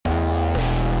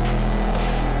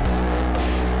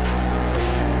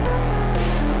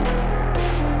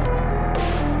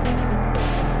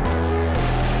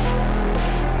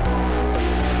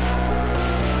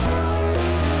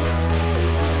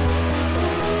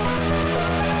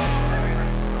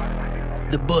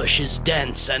The bush is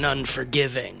dense and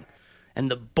unforgiving, and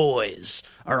the boys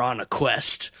are on a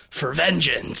quest for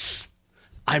vengeance.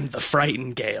 I'm the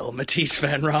Frightingale, Matisse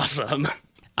Van Rossum.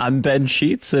 I'm Ben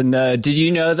Sheets, and did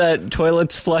you know that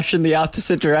toilets flush in the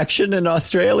opposite direction in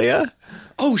Australia?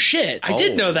 Oh, shit. I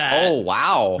did know that. Oh,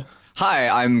 wow. Hi,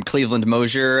 I'm Cleveland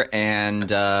Mosier, and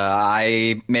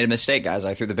I made a mistake, guys.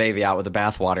 I threw the baby out with the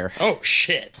bathwater. Oh,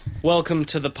 shit. Welcome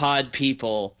to the pod,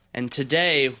 people. And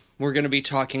today, we're going to be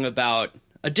talking about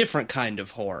a different kind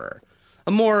of horror.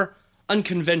 A more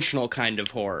unconventional kind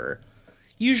of horror.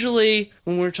 Usually,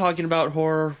 when we're talking about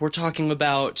horror, we're talking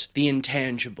about the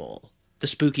intangible. The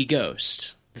spooky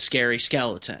ghost. The scary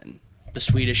skeleton. The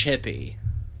Swedish hippie.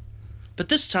 But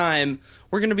this time,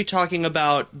 we're going to be talking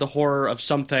about the horror of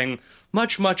something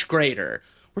much, much greater.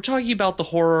 We're talking about the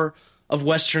horror of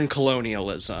Western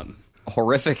colonialism.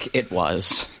 Horrific it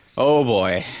was. Oh,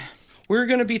 boy. We're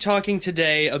going to be talking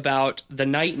today about The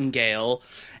Nightingale,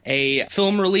 a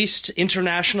film released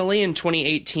internationally in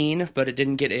 2018, but it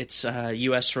didn't get its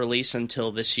U.S. release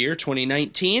until this year,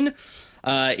 2019.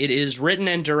 It is written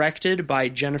and directed by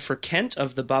Jennifer Kent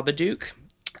of The Babadook,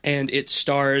 and it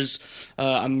stars,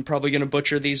 I'm probably going to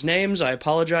butcher these names, I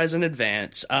apologize in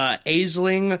advance,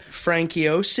 Aisling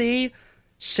Franciosi,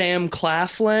 Sam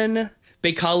Claflin,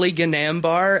 Bekali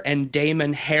Ganambar, and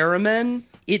Damon Harriman.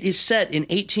 It is set in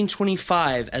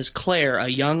 1825 as Claire, a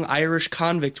young Irish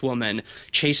convict woman,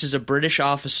 chases a British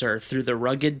officer through the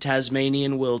rugged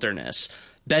Tasmanian wilderness,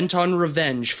 bent on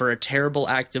revenge for a terrible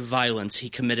act of violence he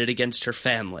committed against her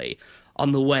family.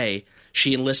 On the way,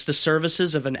 she enlists the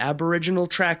services of an Aboriginal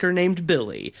tracker named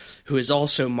Billy, who is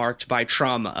also marked by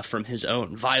trauma from his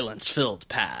own violence-filled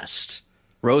past.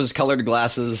 Rose-colored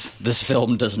glasses this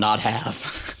film does not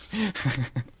have.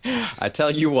 I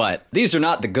tell you what, these are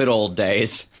not the good old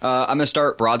days. I'm going to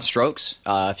start broad strokes.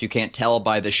 If you can't tell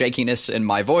by the shakiness in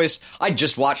my voice, I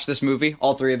just watched this movie.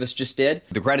 All three of us just did.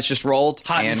 The credits just rolled,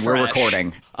 and we're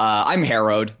recording. I'm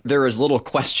harrowed. There is little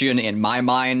question in my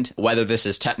mind whether this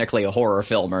is technically a horror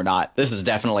film or not. This is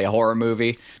definitely a horror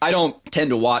movie. I don't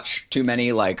tend to watch too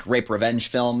many, rape revenge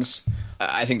films.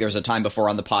 I think there was a time before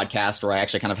on the podcast where I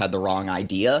actually kind of had the wrong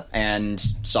idea and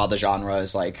saw the genre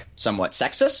as, somewhat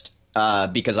sexist.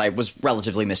 Because I was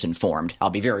relatively misinformed.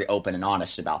 I'll be very open and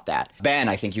honest about that. Ben,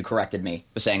 I think you corrected me,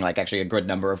 saying, actually a good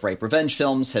number of rape revenge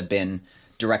films have been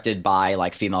directed by,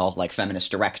 female,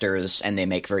 feminist directors, and they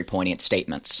make very poignant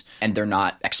statements, and they're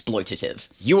not exploitative.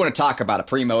 You want to talk about a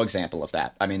primo example of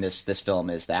that. I mean, this film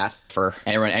is that. For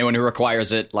anyone who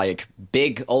requires it,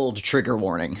 big old trigger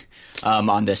warning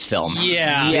on this film.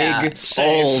 Yeah. Big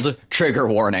old trigger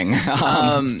warning.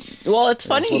 Well, it's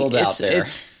funny.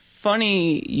 It's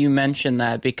funny you mention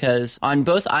that because on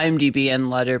both IMDb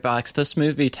and Letterboxd, this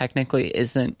movie technically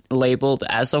isn't labeled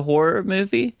as a horror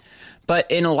movie. But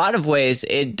in a lot of ways,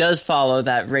 it does follow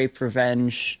that rape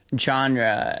revenge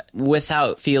genre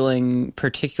without feeling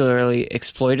particularly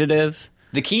exploitative.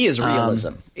 The key is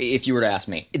realism, if you were to ask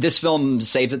me. This film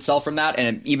saves itself from that,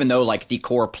 and even though, the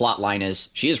core plot line is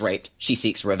she is raped, she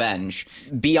seeks revenge,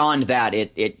 beyond that,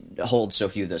 it holds so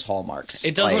few of those hallmarks.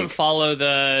 It doesn't follow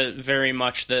very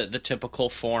much the typical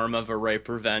form of a rape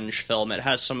revenge film. It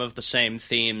has some of the same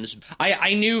themes.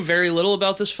 I knew very little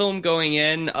about this film going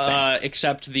in,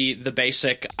 except the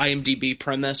basic IMDb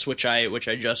premise, which I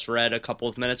just read a couple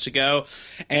of minutes ago,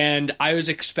 and I was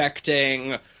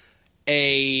expecting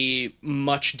a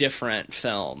much different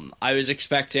film. I was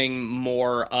expecting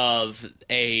more of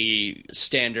a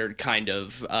standard kind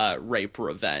of rape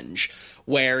revenge,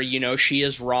 where, she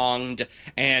is wronged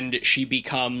and she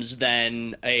becomes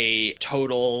then a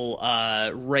total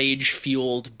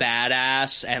rage-fueled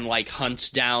badass and,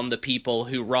 hunts down the people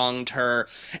who wronged her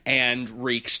and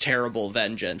wreaks terrible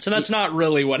vengeance. And that's not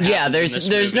really what happens. Yeah,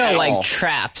 there's no,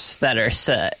 traps that are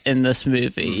set in this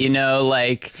movie,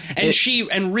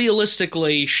 And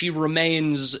realistically, she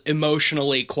remains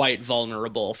emotionally quite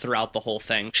vulnerable throughout the whole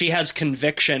thing. She has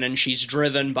conviction and she's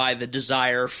driven by the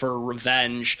desire for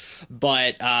revenge, but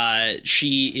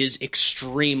she is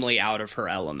extremely out of her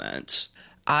element.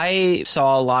 I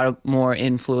saw a lot of more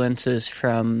influences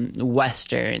from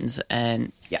Westerns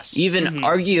and even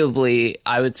arguably,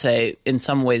 I would say, in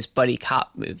some ways, buddy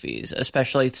cop movies,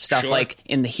 especially stuff like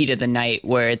In the Heat of the Night,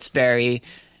 where it's very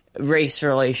race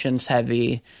relations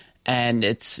heavy. And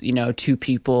it's, two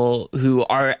people who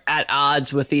are at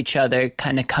odds with each other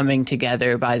kind of coming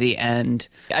together by the end.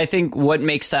 I think what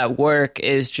makes that work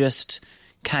is just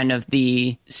kind of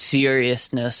the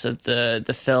seriousness of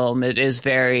the film. It is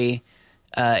very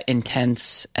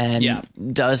intense and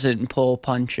doesn't pull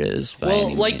punches.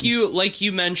 Well, like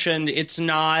you mentioned, it's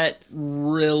not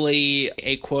really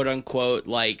a quote unquote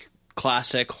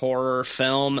classic horror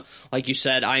film. Like you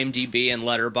said, IMDb and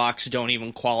Letterboxd don't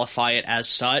even qualify it as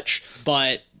such,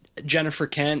 but Jennifer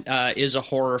Kent is a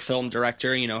horror film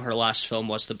director. You know, her last film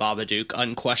was The Babadook,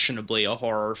 unquestionably a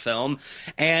horror film.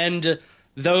 And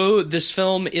though this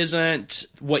film isn't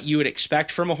what you would expect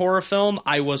from a horror film,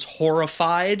 I was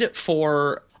horrified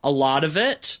for a lot of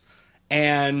it,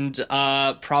 and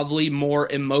probably more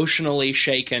emotionally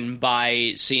shaken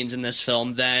by scenes in this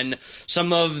film than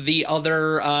some of the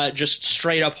other just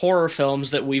straight-up horror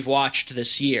films that we've watched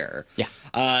this year.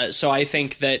 Yeah. So I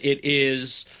think that it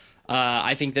is...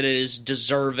 I think that it is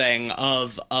deserving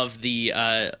of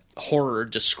the horror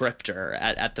descriptor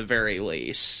at the very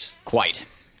least. Quite.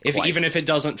 Even if it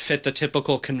doesn't fit the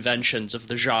typical conventions of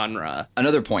the genre.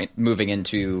 Another point, moving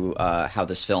into how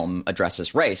this film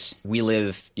addresses race, we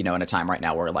live, in a time right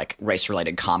now where like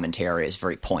race-related commentary is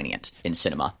very poignant in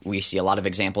cinema. We see a lot of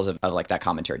examples of like that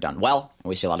commentary done well, and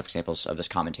we see a lot of examples of this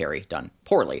commentary done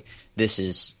poorly. This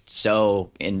is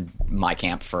so, in my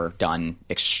camp, for done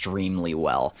extremely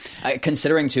well.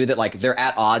 Considering, too, that, like, they're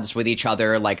at odds with each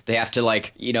other, like, they have to,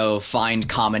 like, find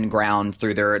common ground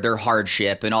through their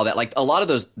hardship and all that. Like, a lot of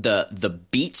those, the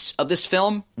beats of this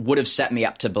film would have set me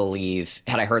up to believe,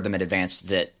 had I heard them in advance,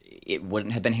 that it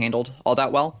wouldn't have been handled all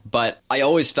that well. But I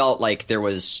always felt like there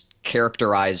was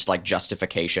characterized like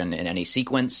justification in any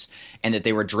sequence, and that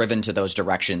they were driven to those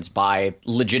directions by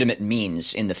legitimate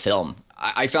means in the film.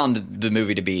 I found the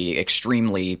movie to be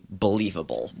extremely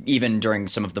believable, even during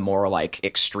some of the more like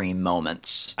extreme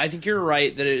moments. I think you're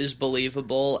right that it is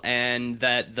believable, and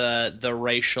that the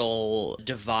racial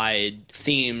divide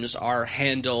themes are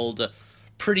handled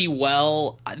pretty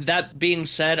well. That being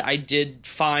said, I did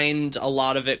find a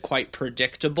lot of it quite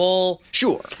predictable.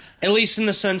 Sure. At least in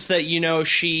the sense that,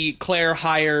 Claire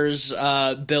hires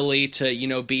Billy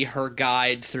to, be her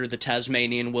guide through the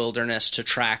Tasmanian wilderness to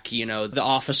track, the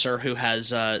officer who has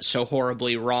so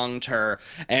horribly wronged her.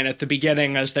 And at the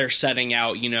beginning, as they're setting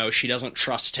out, she doesn't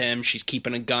trust him. She's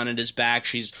keeping a gun at his back.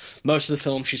 Most of the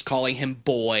film, she's calling him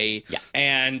boy. Yeah.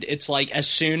 And it's like, as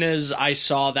soon as I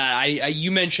saw that,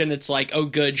 you mentioned it's like, oh,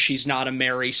 good, she's not a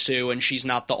Mary Sue, and she's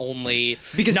not the only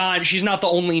she's not the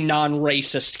only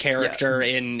non-racist character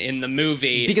in the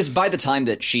movie. Because by the time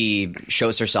that she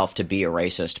shows herself to be a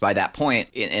racist, by that point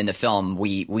in the film,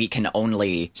 we can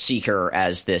only see her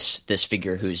as this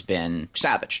figure who's been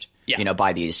savaged,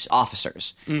 by these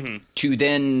officers. Mm-hmm. To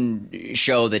then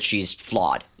show that she's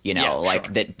flawed, sure.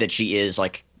 that she is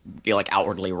like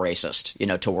outwardly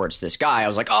racist, towards this guy. I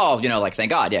was like, oh, thank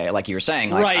God. Yeah. Like you were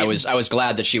saying, like, right. I was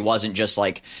glad that she wasn't just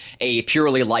like a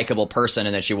purely likable person,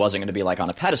 and that she wasn't going to be like on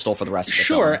a pedestal for the rest of the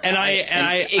film. And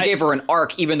it gave her an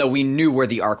arc, even though we knew where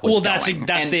the arc was going.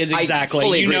 Exactly. I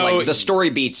fully agree. Like, the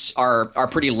story beats are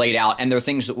pretty laid out, and they're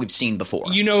things that we've seen before.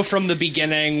 From the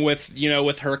beginning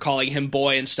with her calling him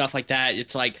boy and stuff like that,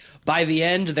 it's like, by the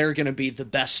end, they're going to be the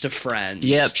best of friends.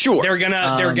 Yep, sure. They're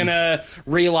gonna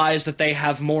realize that they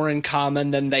have more in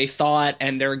common than they thought,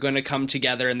 and they're going to come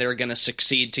together, and they're going to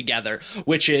succeed together,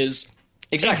 which is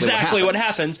exactly what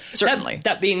happens. Certainly.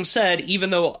 That being said,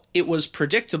 even though it was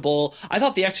predictable, I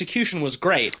thought the execution was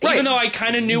great. Right. Even though I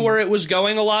kind of knew where it was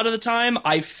going a lot of the time,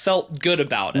 I felt good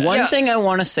about it. One thing I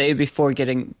want to say before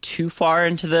getting too far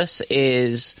into this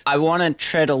is I want to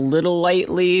tread a little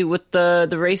lightly with the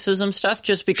racism stuff,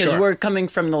 just because we're coming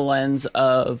from the lens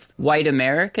of white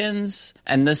Americans,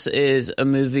 and this is a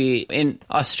movie in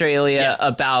Australia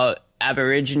about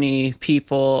Aborigine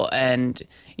people, and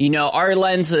our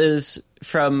lens is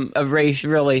from a race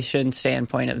relation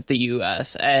standpoint of the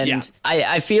U.S. And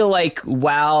I feel like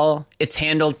while it's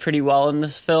handled pretty well in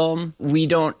this film, we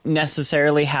don't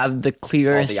necessarily have the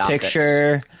clearest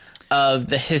picture of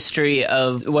the history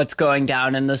of what's going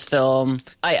down in this film.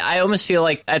 I almost feel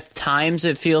like at times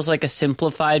it feels like a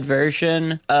simplified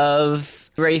version of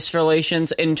race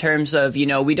relations, in terms of,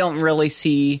 we don't really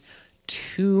see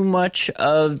too much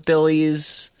of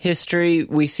Billy's history.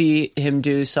 We see him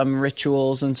do some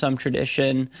rituals and some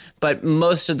tradition, but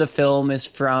most of the film is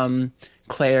from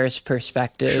Claire's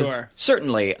perspective. Sure.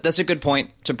 Certainly. That's a good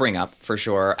point to bring up, for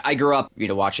sure. I grew up,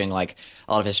 watching like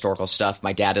a lot of historical stuff.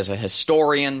 My dad is a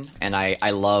historian, and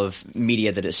I love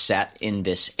media that is set in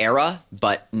this era,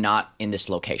 but not in this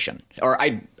location. Or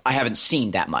I haven't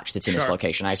seen that much that's in this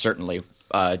location. I certainly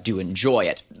do enjoy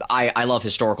it. I love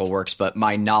historical works, but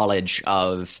my knowledge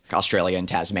of Australia and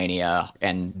Tasmania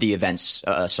and the events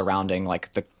surrounding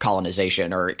like the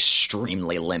colonization are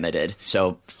extremely limited.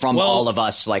 So from all of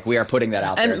us, like we are putting that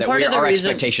out there, that our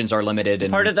expectations are limited.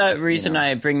 And part of that reason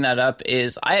I bring that up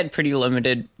is I had pretty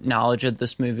limited knowledge of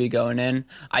this movie going in.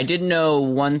 I did know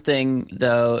one thing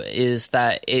though, is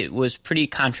that it was pretty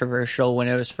controversial when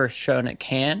it was first shown at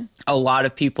Cannes. A lot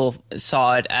of people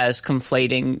saw it as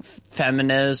conflating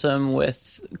feminism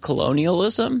with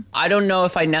colonialism. I don't know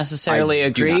if I necessarily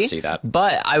agree, do not see that.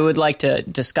 But I would like to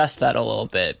discuss that a little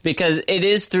bit because it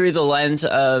is through the lens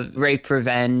of rape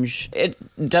revenge. It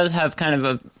does have kind of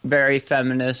a very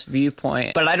feminist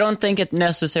viewpoint, but I don't think it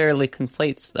necessarily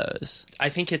conflates those. I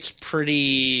think it's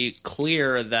pretty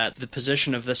clear that the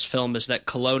position of this film is that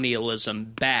colonialism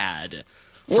bad.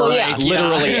 For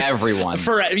literally everyone.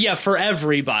 For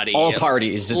everybody. All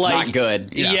parties. It's not good.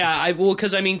 Yeah,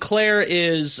 because I mean, Claire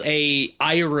is a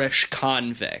Irish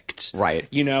convict. Right.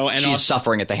 You know, and she's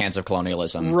suffering at the hands of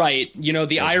colonialism. Right. You know,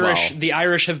 the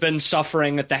Irish have been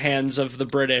suffering at the hands of the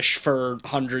British for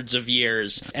hundreds of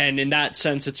years. And in that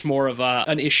sense, it's more of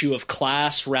an issue of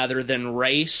class rather than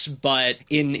race. But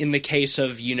in the case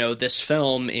of, you know, this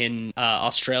film in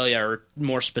Australia, or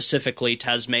more specifically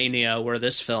Tasmania, where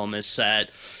this film is set,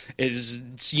 is,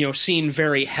 you know, seen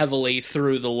very heavily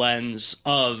through the lens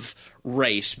of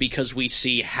race, because we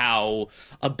see how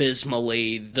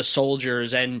abysmally the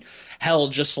soldiers, and hell,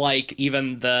 just like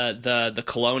even the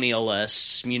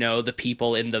colonialists, you know, the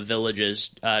people in the villages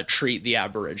treat the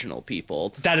Aboriginal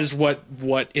people. That is what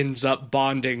ends up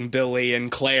bonding Billy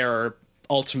and Claire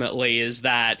ultimately, is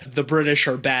that the British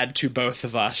are bad to both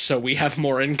of us, so we have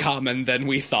more in common than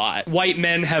we thought. White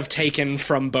men have taken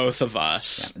from both of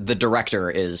us. Yeah. The director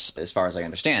is, as far as I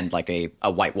understand, like a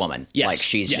white woman. Yes. Like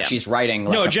she's writing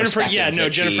like Jennifer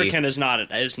Kent is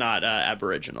not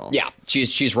Aboriginal. Yeah,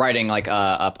 she's writing like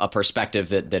a perspective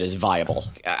that is viable.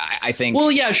 I think. Well,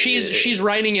 yeah, she's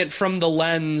writing it from the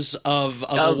lens of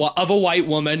a white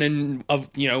woman, and of,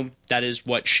 you know, that is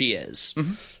what she is.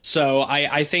 Mm-hmm. So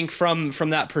I think from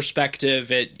that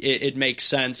perspective, it makes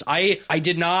sense. I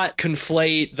did not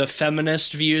conflate the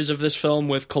feminist views of this film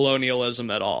with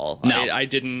colonialism at all. No. I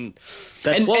didn't.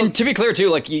 And to be clear, too,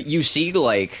 like you see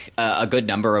like a good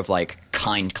number of like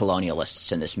kind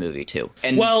colonialists in this movie too.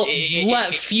 And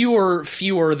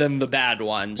fewer than the bad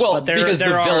ones. Well, but because the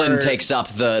villain takes up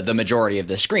the majority of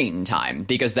the screen time,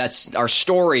 because that's our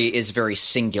story is very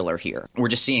singular here. We're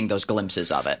just seeing those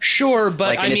glimpses of it. Sure,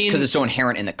 but like, it's because it's so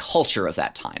inherent in the culture of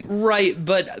that time. Right,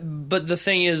 but the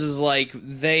thing is like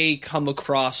they come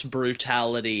across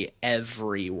brutality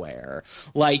everywhere.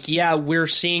 Like, yeah, we're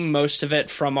seeing most of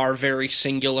it from our very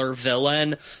singular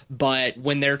villain, but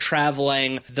when they're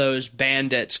traveling, those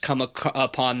bandits come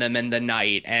upon them in the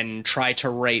night and try to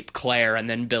rape Claire, and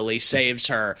then Billy saves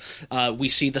her. We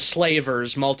see the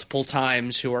slavers multiple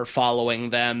times who are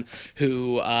following them,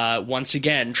 who once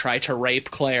again try to rape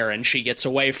Claire, and she gets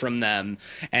away from them.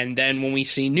 And then when we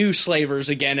see new slavers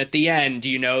again at the end,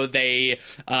 you know, they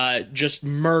just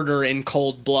murder in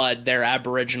cold blood their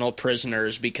Aboriginal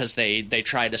prisoners because they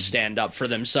try to stand up for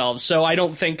themselves. So I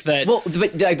don't think that... Well,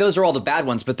 but like, those are all the bad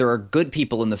ones, but there are good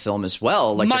people in the film as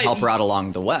well, like, that help her out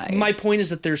along the way. My point is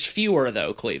that there's fewer,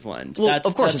 though, Cleveland. Well,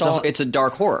 of course, it's a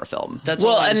dark horror film. That's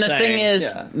all I'm saying. The thing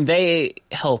is, they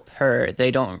help her.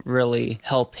 They don't really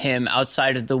help him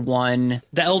outside of the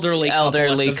elderly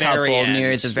couple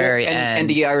near the very end. And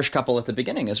the Irish couple at the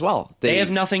beginning as well. They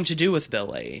have nothing to do with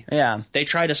Billy. Yeah. They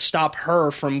try to stop her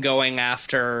from going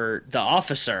after the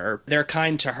officer. They're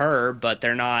kind to her, but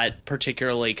they're not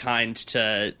particularly kind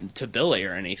to Billy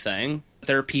or anything.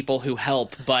 There are people who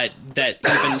help, but that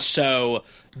even so,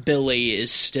 Billy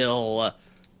is still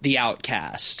the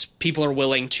outcast. People are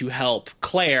willing to help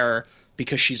Claire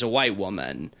because she's a white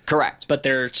woman. Correct. But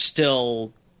they're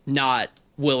still not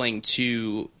willing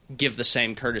to give the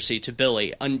same courtesy to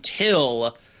Billy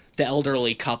until the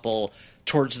elderly couple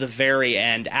towards the very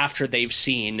end, after they've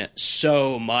seen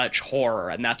so much horror.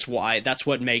 And that's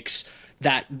what makes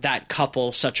that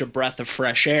couple such a breath of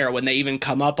fresh air. When they even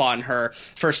come up on her,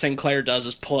 first thing Claire does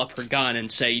is pull up her gun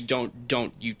and say,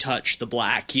 don't you touch the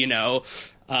black, you know?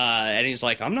 And he's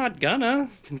like, I'm not gonna.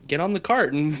 Get on the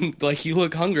cart, and like, you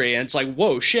look hungry. And it's like,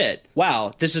 whoa, shit.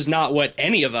 Wow, this is not what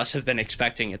any of us have been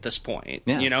expecting at this point.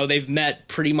 Yeah. You know, they've met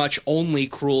pretty much only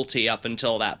cruelty up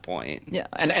until that point. Yeah,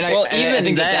 and I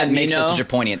think that makes it such a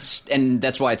poignant, and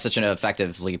that's why it's such an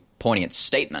effectively poignant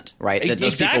statement, right? That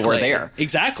those people were there.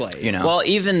 Exactly. You know? Well,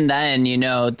 even then, you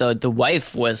know, the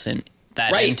wife wasn't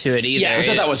that into it either. Yeah, I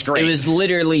thought that was great. It was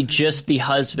literally just the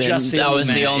husband that was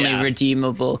the only yeah.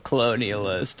 redeemable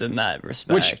colonialist in that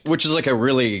respect. Which is like a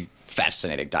really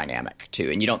fascinating dynamic too,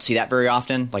 and you don't see that very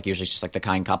often. Like usually it's just like the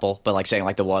kind couple, but like saying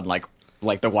like the one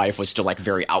like the wife was still like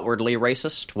very outwardly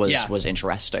racist was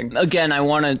interesting. Again, I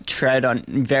want to tread on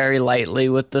very lightly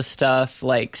with the stuff,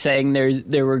 like saying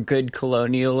there were good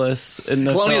colonialists in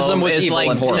the Colonialism film was is evil like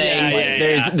and horrible.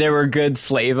 saying there were good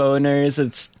slave owners.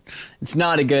 It's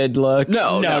not a good look.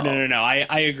 No.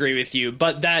 I agree with you,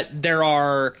 but that there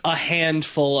are a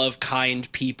handful of kind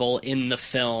people in the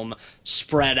film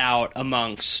spread out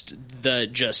amongst the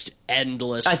just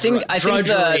endless. I think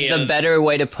the better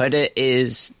way to put it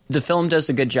is the film does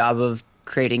a good job of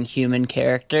creating human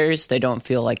characters. They don't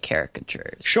feel like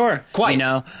caricatures. Sure, quite. You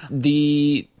know,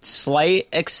 the slight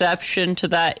exception to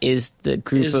that is the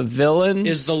group of villains.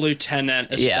 Is the lieutenant,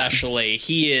 especially. Yeah.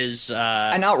 He is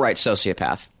an outright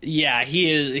sociopath. Yeah,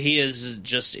 he is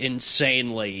just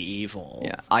insanely evil.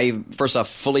 Yeah, I first off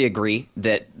fully agree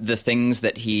that the things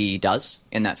that he does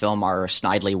in that film are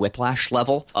Snidely Whiplash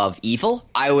level of evil.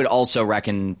 I would also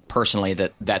reckon personally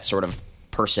that sort of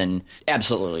person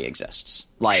absolutely exists.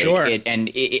 Like, sure.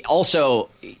 It also,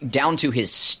 down to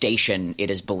his station,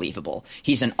 it is believable.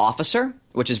 He's an officer,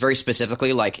 which is very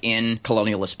specifically like in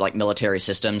colonialist like military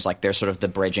systems, like there's sort of the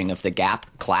bridging of the gap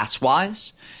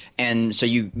class-wise. And so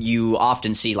you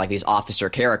often see like these officer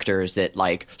characters that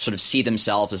like sort of see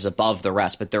themselves as above the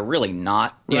rest, but they're really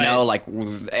not, you know, like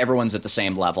everyone's at the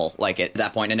same level, like at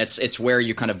that point. And it's where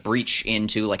you kind of breach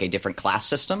into like a different class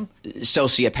system.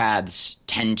 Sociopaths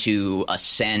tend to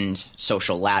ascend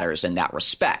social ladders in that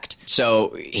respect.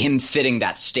 So him fitting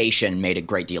that station made a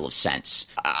great deal of sense.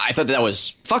 I thought that was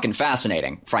fucking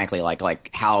fascinating, frankly, like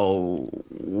how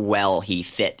well he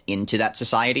fit into that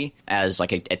society as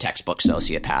like a textbook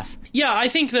sociopath. Yeah, I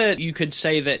think that you could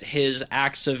say that his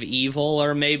acts of evil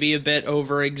are maybe a bit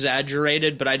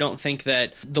over-exaggerated, but I don't think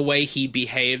that the way he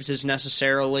behaves is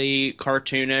necessarily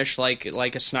cartoonish, like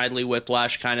a Snidely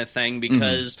Whiplash kind of thing,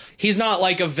 because he's not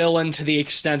like a villain to the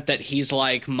extent that he's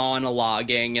like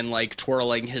monologuing and like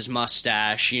twirling his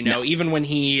mustache, you know, no. Even when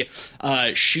he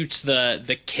shoots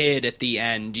the kid at the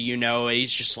end, you know,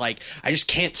 he's just like, I just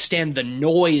can't stand the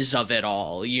noise of it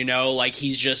all, you know, like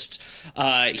he's just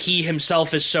he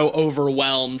himself is so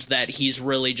overwhelmed that he's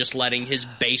really just letting his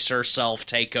baser self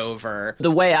take over.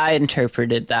 The way I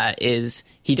interpreted that is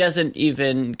he doesn't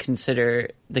even consider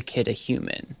the kid a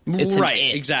human. It's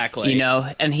right, exactly. You know,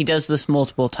 and he does this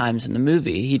multiple times in the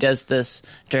movie. He does this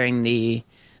during the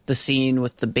scene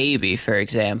with the baby, for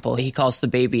example. He calls the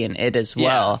baby an it as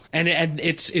well. And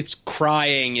it's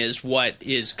crying is what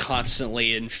is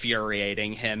constantly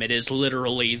infuriating him. It is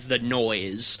literally the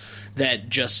noise that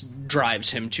just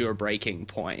drives him to a breaking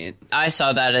point. I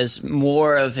saw that as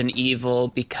more of an evil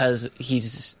because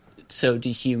he's so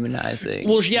dehumanizing.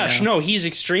 Well, yeah, you know? No, he's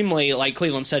extremely, like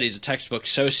Cleveland said, he's a textbook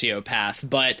sociopath,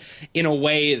 but in a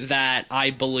way that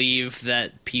I believe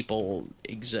that people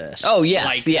exist. Oh, yes,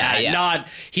 like yeah.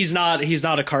 He's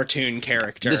not a cartoon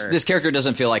character. This character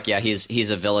doesn't feel like, he's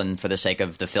a villain for the sake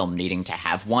of the film needing to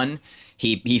have one.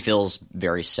 He feels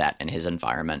very set in his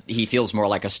environment. He feels more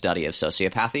like a study of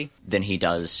sociopathy than he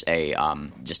does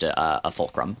just a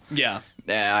fulcrum. Yeah.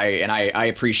 I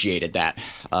appreciated that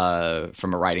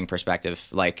from a writing perspective.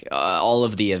 Like all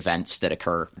of the events that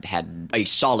occur had a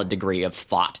solid degree of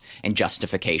thought and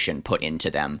justification put into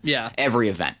them. Yeah. Every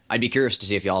event. I'd be curious to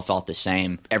see if y'all felt the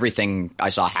same. Everything I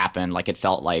saw happen, like it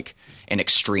felt like an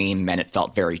extreme and it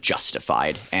felt very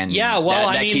justified. And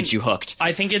that keeps you hooked.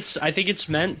 I think it's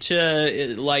meant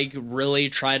to like really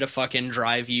try to fucking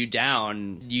drive you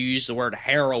down. You use the word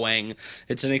harrowing.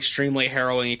 It's an extremely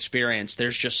harrowing experience.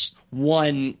 There's just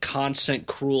one constant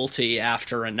cruelty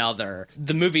after another.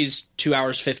 The movie's 2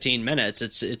 hours 15 minutes.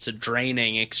 It's a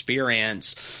draining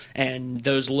experience, and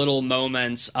those little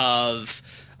moments of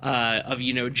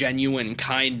genuine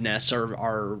kindness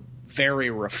are very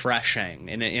refreshing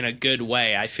in a good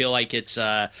way. I feel like it's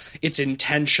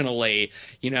intentionally,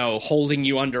 holding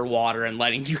you underwater and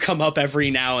letting you come up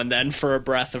every now and then for a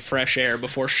breath of fresh air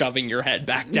before shoving your head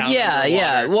back down.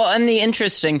 Yeah. Well, and the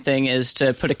interesting thing is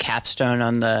to put a capstone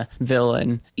on the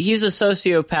villain. He's a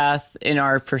sociopath in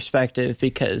our perspective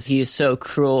because he is so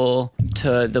cruel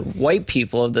to the white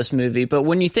people of this movie. But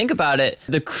when you think about it,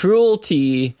 the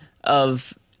cruelty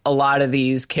of a lot of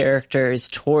these characters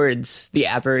towards the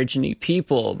Aborigine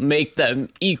people make them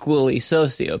equally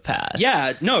sociopaths.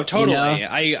 Yeah, no, totally. You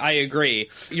know? I agree.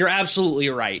 You're absolutely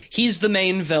right. He's the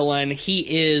main villain.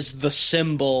 He is the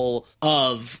symbol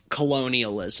of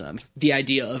colonialism. The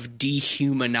idea of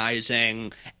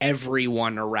dehumanizing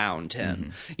everyone around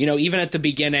him. Even at the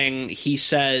beginning, he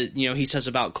says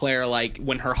about Claire, like,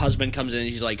 when her husband comes in,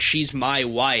 he's like, she's my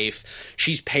wife.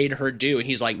 She's paid her due. And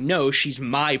he's like, no, she's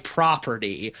my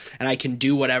property, and I can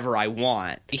do whatever I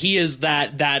want. He is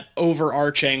that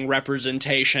overarching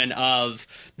representation of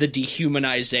the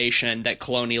dehumanization that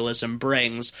colonialism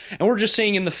brings. And we're just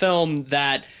seeing in the film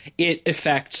that it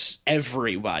affects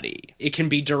everybody. It can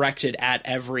be directed at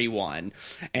everyone.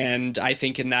 And I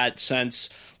think in that sense,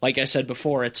 like I said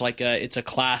before, it's a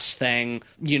class thing,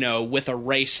 with a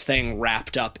race thing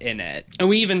wrapped up in it. And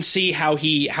we even see how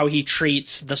he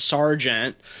treats the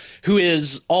sergeant, who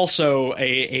is also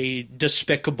a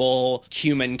despicable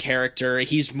human character.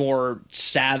 He's more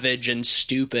savage and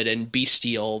stupid and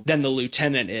bestial than the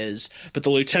lieutenant is, but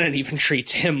the lieutenant even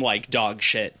treats him like dog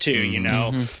shit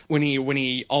too, When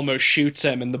he almost shoots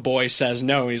him and the boy says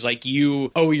no, he's like,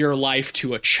 you owe your life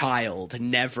to a child,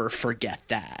 never forget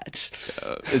that.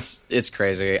 It's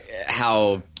crazy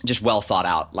how just well thought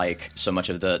out, like, so much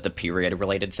of the period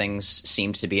related things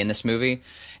seemed to be in this movie.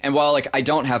 And while, like, I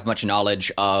don't have much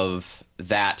knowledge of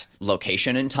that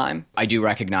location in time, I do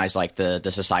recognize, like, the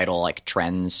societal, like,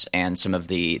 trends and some of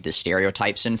the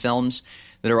stereotypes in films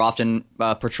that are often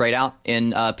portrayed out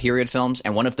in period films.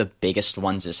 And one of the biggest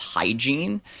ones is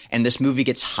hygiene. And this movie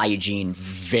gets hygiene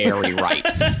very right.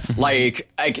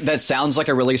 That sounds like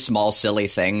a really small, silly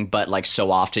thing, but, like,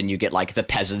 so often you get, like, the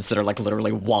peasants that are, like,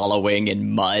 literally wallowing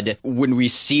in mud. When we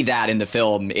see that in the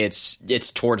film, it's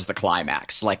towards the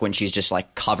climax. Like, when she's just,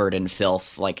 like, covered in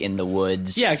filth, like, in the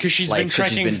woods. Yeah, because she's been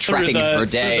trekking for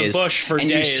days. Through the bush for days.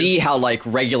 And you see how, like,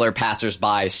 regular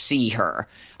passersby see her.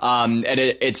 And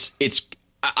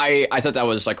I thought that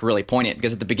was, like, really poignant,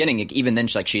 because at the beginning, even then,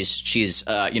 she's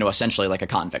essentially like a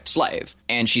convict slave,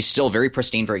 and she's still very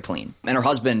pristine, very clean. And her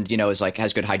husband, is like,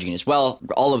 has good hygiene as well.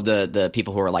 All of the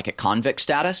people who are, like, at convict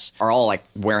status are all, like,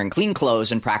 wearing clean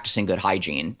clothes and practicing good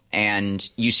hygiene. And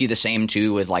you see the same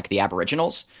too with, like, the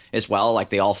Aboriginals as well. Like,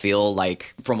 they all feel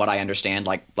like, from what I understand,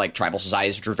 like tribal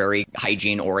societies which are very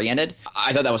hygiene oriented.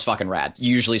 I thought that was fucking rad.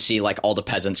 You usually see, like, all the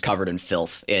peasants covered in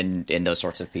filth in those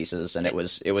sorts of pieces, and it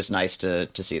was nice to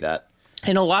see that.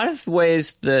 In a lot of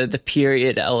ways, the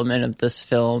period element of this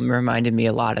film reminded me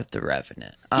a lot of The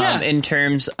Revenant. In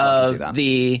terms of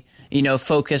the,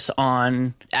 focus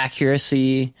on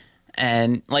accuracy.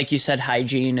 And like you said,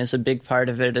 hygiene is a big part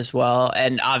of it as well.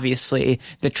 And obviously,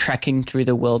 the trekking through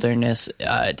the wilderness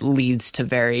leads to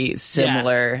very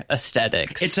similar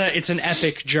aesthetics. It's an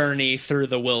epic journey through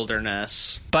the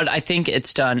wilderness. But I think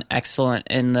it's done excellent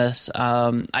in this.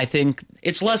 I think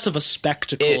it's less of a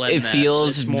spectacle in this. It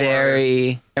feels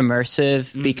very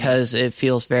immersive because it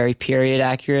feels very period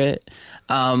accurate.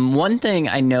 One thing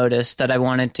I noticed that I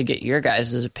wanted to get your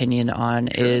guys' opinion on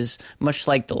is, much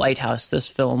like The Lighthouse, this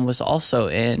film was also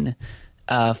in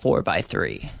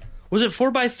 4:3. Was it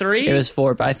 4:3? It was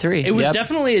 4:3. It was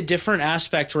definitely a different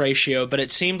aspect ratio, but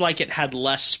it seemed like it had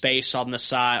less space on the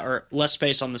side, or less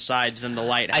space on the sides than The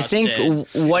Lighthouse. I think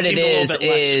what it is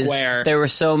square. There were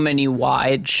so many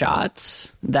wide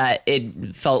shots that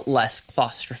it felt less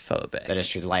claustrophobic. That is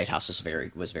true. The Lighthouse was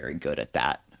very good at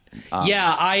that.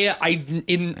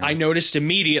 I noticed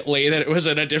immediately that it was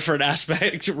in a different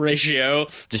aspect ratio.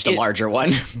 Just a larger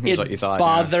one is what you thought.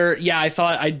 I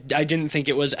thought I didn't think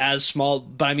it was as small,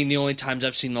 but I mean, the only times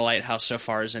I've seen The Lighthouse so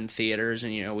far is in theaters,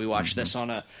 and we watched this on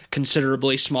a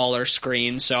considerably smaller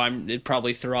screen, so it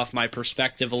probably threw off my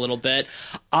perspective a little bit.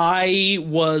 I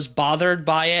was bothered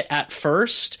by it at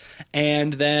first,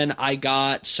 and then I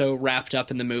got so wrapped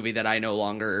up in the movie that I no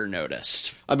longer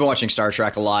noticed. I've been watching Star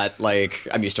Trek a lot. Like,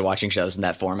 I'm used to watching shows in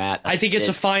that format. I think it's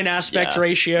a fine aspect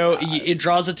ratio. It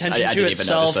draws attention to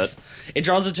itself. It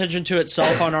draws attention to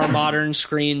itself on our modern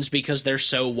screens because they're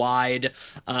so wide.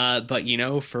 But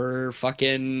for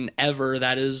fucking ever,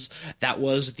 that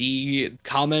was the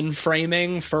common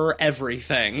framing for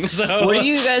everything. So, what do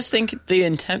you guys think the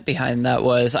intent behind that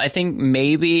was? I think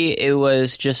maybe it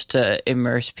was just to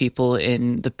immerse people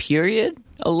in the period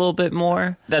a little bit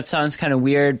more. That sounds kind of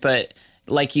weird, but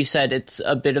like you said, it's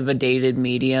a bit of a dated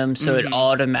medium, so it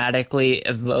automatically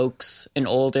evokes an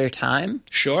older time.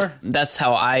 Sure. That's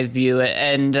how I view it.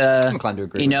 And, I'm inclined to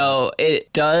agree with that.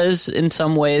 It does in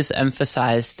some ways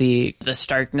emphasize the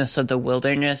starkness of the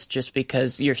wilderness just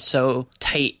because you're so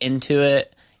tight into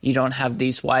it. You don't have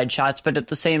these wide shots, but at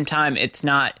the same time, it's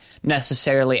not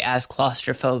necessarily as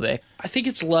claustrophobic. I think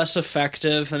it's less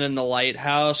effective than in The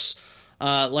Lighthouse.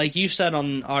 Like you said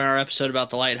on our episode about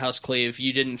The Lighthouse, Cleve,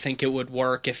 you didn't think it would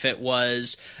work if it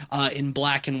was in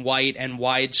black and white and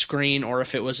widescreen, or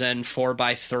if it was in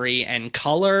 4:3 and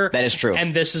color. That is true.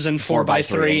 And this is in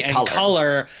 4:3 and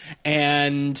color.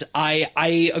 And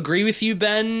I agree with you,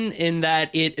 Ben, in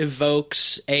that it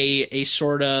evokes a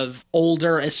sort of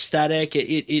older aesthetic.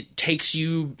 It takes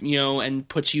you, and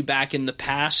puts you back in the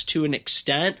past to an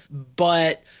extent,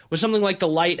 but with something like The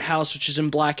Lighthouse, which is in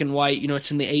black and white, it's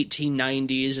in the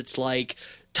 1890s. It's like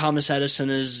Thomas Edison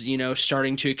is,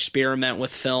 starting to experiment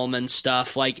with film and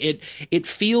stuff. Like it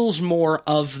feels more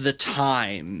of the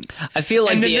time. I feel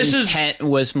like the intent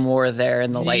was more there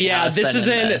in The Lighthouse. Yeah,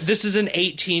 this is in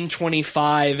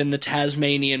 1825 in the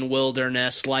Tasmanian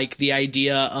wilderness. Like the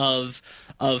idea of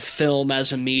film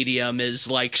as a medium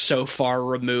is like so far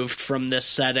removed from this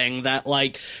setting that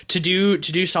like to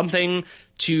do something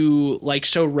to like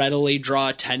so readily draw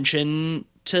attention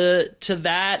to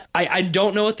that. I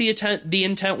don't know what the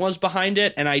intent was behind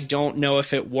it, and I don't know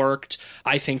if it worked.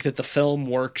 I think that the film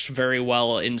works very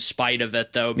well in spite of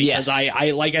it, though, because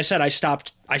I like I said, I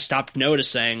stopped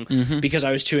noticing because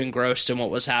I was too engrossed in what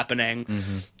was happening.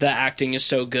 The acting is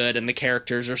so good and the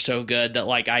characters are so good that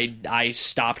like I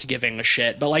stopped giving a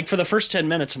shit. But like for the first 10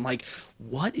 minutes, I'm like,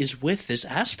 what is with this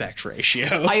aspect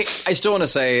ratio? I still want to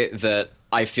say that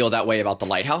I feel that way about The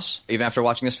Lighthouse, even after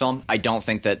watching this film. I don't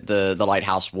think that the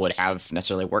Lighthouse would have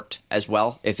necessarily worked as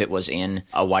well if it was in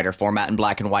a wider format in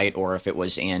black and white, or if it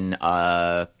was in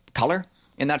color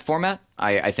in that format.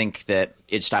 I think that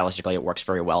stylistically it works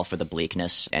very well for the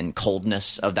bleakness and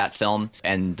coldness of that film,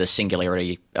 and the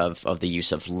singularity of the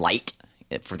use of light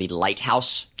for the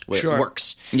lighthouse.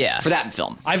 Works for that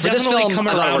film. I've definitely come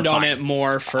around on it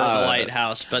more for The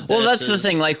Lighthouse. But that's the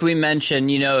thing. Like we mentioned,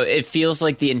 it feels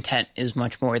like the intent is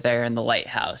much more there in The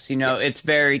Lighthouse. It's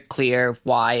very clear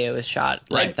why it was shot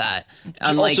like that.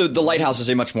 Also, The Lighthouse is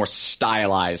a much more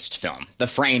stylized film. The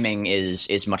framing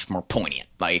is much more poignant.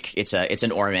 Like it's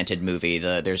an ornamented movie.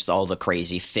 There's all the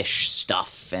crazy fish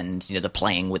stuff and the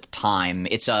playing with time.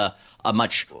 It's a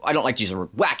much, I don't like to use the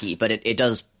word wacky, but it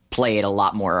does play it a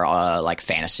lot more like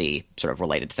fantasy sort of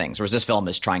related things, whereas this film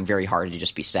is trying very hard to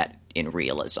just be set in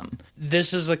realism.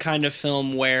 This is the kind of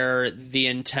film where the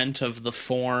intent of the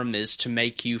form is to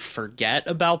make you forget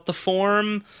about the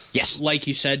form. Yes. Like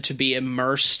you said, to be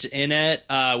immersed in it,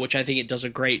 which I think it does a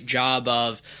great job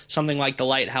of. Something like The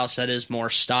Lighthouse that is more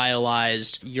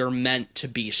stylized, you're meant to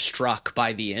be struck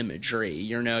by the imagery.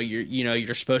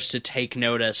 You're supposed to take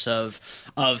notice of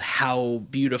how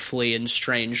beautifully and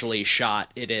strangely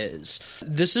shot it is.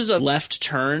 This is a left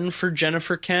turn for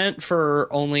Jennifer Kent for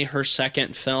only her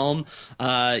second film.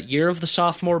 Year of the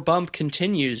Sophomore Bump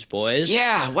continues, boys.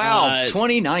 Yeah, wow,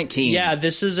 2019. Yeah,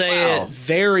 this is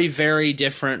very, very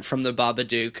different from The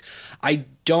Babadook. I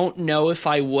don't know if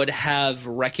I would have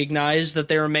recognized that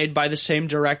they were made by the same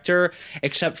director,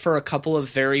 except for a couple of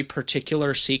very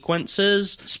particular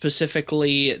sequences,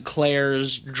 specifically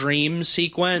Claire's dream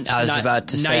sequence. I was about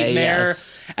to say, Nightmare yes.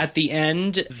 At the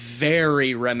end,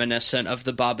 very reminiscent of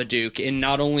The Babadook in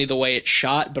not only the way it's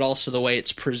shot, but also the way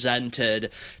it's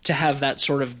presented, to have that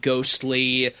sort of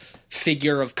ghostly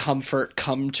figure of comfort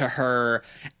come to her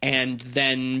and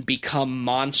then become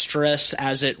monstrous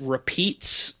as it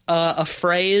repeats a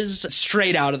phrase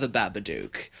straight out of The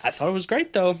Babadook. I thought it was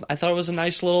great, though. I thought it was a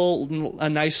nice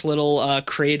little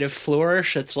creative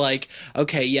flourish. It's like,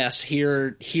 okay, yes,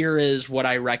 here is what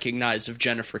I recognize of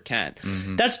Jennifer Kent.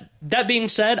 That being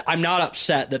said, I'm not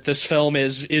upset that this film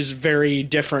is very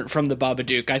different from The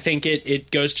Babadook. I think it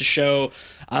goes to show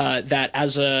that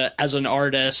as an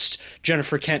artist,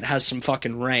 Jennifer Kent has some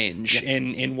fucking range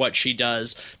in what she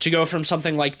does. To go from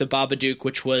something like The Babadook,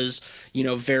 which was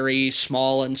very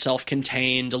small and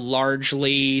self-contained,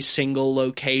 largely single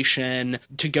location,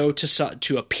 to go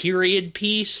to a period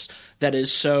piece that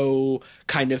is so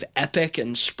kind of epic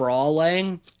and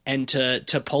sprawling, and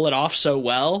to pull it off so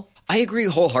well. I agree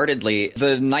wholeheartedly.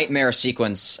 The nightmare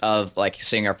sequence of like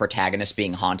seeing our protagonist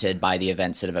being haunted by the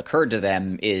events that have occurred to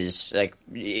them is like,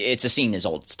 it's a scene as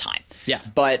old as time. Yeah.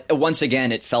 But once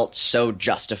again, it felt so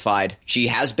justified. She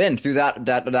has been through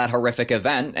that horrific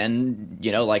event, and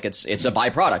like it's a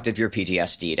byproduct of your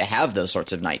PTSD to have those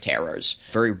sorts of night terrors.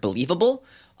 Very believable.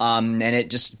 And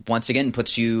it just, once again,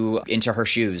 puts you into her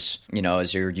shoes,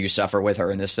 as you suffer with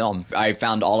her in this film. I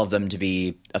found all of them to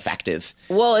be effective.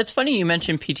 Well, it's funny you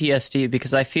mentioned PTSD,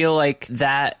 because I feel like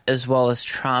that, as well as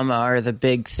trauma, are the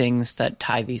big things that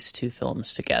tie these two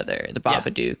films together, The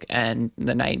Babadook and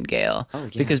The Nightingale. Oh, yeah.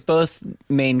 Because both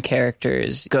main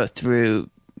characters go through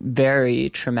very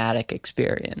traumatic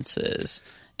experiences.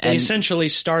 They essentially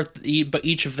but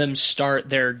each of them start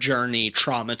their journey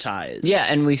traumatized. Yeah,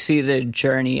 and we see the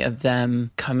journey of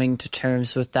them coming to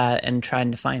terms with that and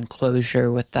trying to find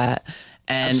closure with that.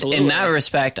 And Absolutely. In that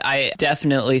respect, I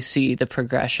definitely see the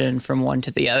progression from one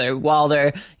to the other. While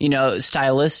they're,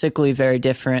 stylistically very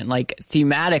different, like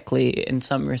thematically in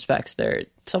some respects, they're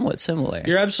somewhat similar.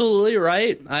 You're absolutely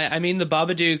right. I mean, The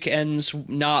Babadook ends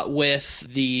not with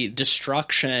the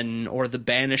destruction or the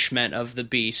banishment of the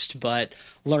beast, but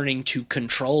learning to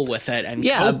control with it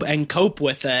and cope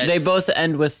with it. They both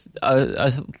end with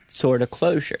a sort of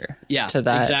closure to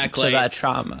that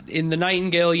trauma. In The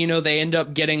Nightingale, they end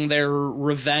up getting their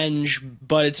revenge,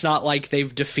 but it's not like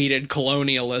they've defeated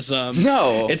colonialism.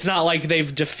 No. It's not like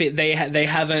they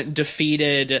haven't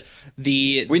defeated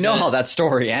the... We know how that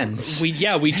story ends.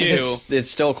 We do. It's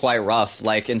still quite rough.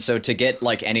 And so to get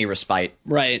any respite,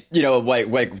 right?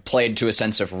 Played to a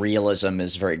sense of realism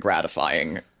is very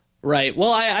gratifying. Right.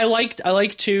 Well, I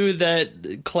like too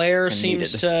that Claire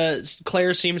seems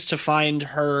to find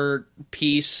her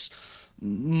peace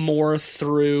more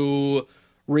through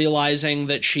realizing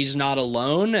that she's not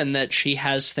alone and that she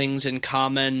has things in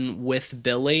common with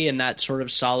Billy, and that sort of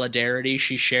solidarity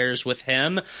she shares with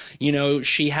him.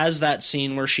 She has that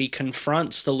scene where she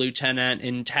confronts the lieutenant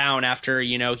in town after,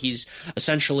 he's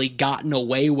essentially gotten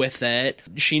away with it.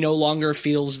 She no longer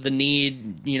feels the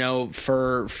need,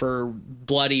 for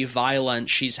bloody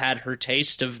violence. She's had her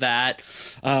taste of that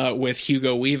with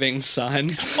Hugo Weaving's son.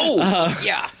 Oh,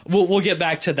 yeah. We'll get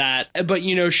back to that. But,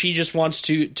 she just wants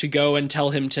to go and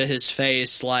tell him to his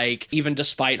face, even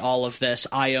despite all of this,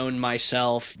 I own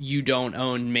myself, you don't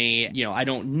own me, I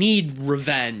don't need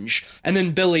revenge. And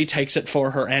then Billy takes it for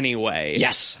her anyway.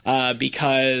 Yes.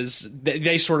 Because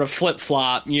they sort of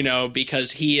flip-flop,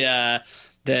 because he...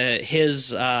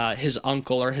 his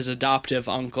uncle or his adoptive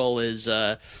uncle is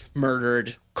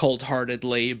murdered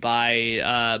cold-heartedly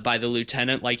by the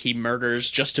lieutenant. He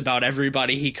murders just about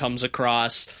everybody he comes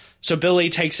across. So Billy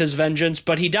takes his vengeance,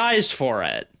 but he dies for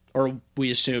it. Or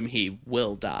we assume he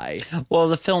will die. Well,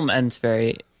 the film ends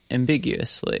very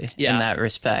ambiguously in that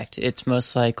respect. It's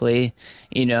most likely,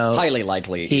 highly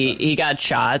likely. He got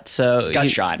shot, so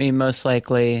he most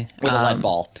likely... With a lead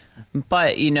ball.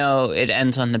 But, it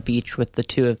ends on the beach with the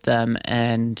two of them,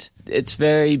 and it's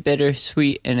very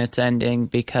bittersweet in its ending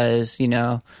because,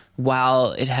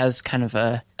 while it has kind of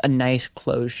a nice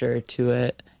closure to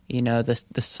it,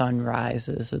 the sun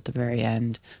rises at the very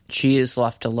end, she is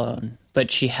left alone. But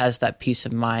she has that peace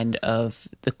of mind of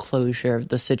the closure of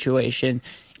the situation,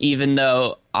 even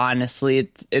though, honestly,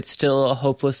 it's still a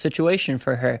hopeless situation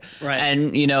for her. Right.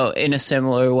 And, in a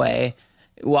similar way,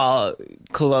 while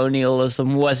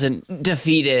colonialism wasn't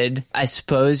defeated, I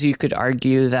suppose you could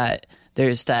argue that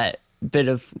there's that bit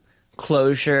of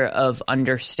closure of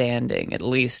understanding, at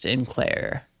least in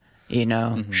Claire.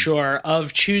 Mm-hmm. Sure,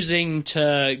 of choosing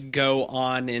to go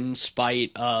on in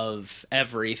spite of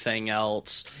everything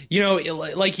else.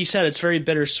 Like you said, it's very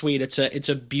bittersweet. It's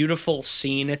a beautiful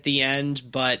scene at the end,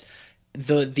 but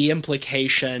the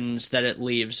implications that it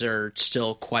leaves are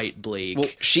still quite bleak. Well,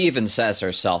 she even says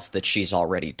herself that she's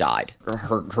already died.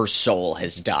 Her soul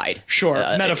has died. Sure,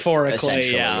 metaphorically,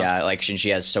 essentially, yeah. She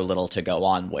has so little to go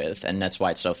on with, and that's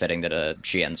why it's so fitting that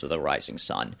she ends with a rising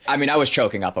sun. I mean, I was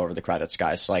choking up over the credits,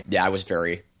 guys. I was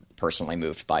very personally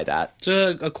moved by that. It's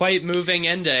a quite moving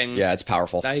ending. Yeah, it's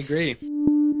powerful. I agree.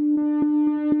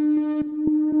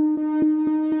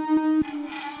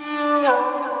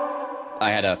 I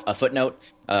had a footnote.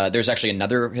 There's actually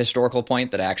another historical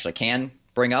point that I actually can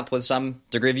bring up with some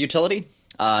degree of utility,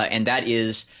 and that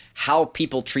is how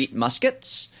people treat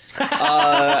muskets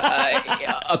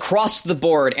across the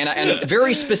board, and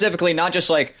very specifically, not just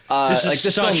this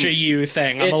is such a you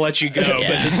thing. I'm gonna let you go,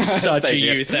 but this is such a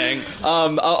you thing.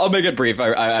 I'll make it brief.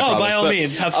 I promise. By all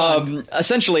means, have fun.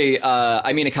 Essentially,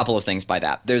 I mean a couple of things by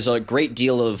that. There's a great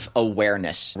deal of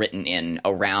awareness written in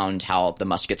around how the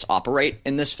muskets operate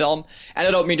in this film, and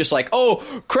I don't mean just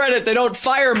credit, they don't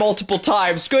fire multiple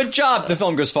times. Good job. The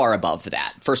film goes far above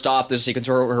that. First off, there's a sequence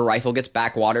where her rifle gets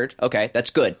backwatered. Okay,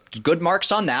 that's good. Good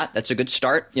marks on that. That's a good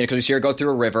start, because we see her go through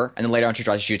a river, and then later on she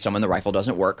tries to shoot someone, the rifle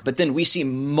doesn't work. But then we see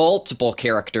multiple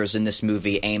characters in this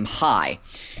movie aim high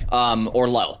or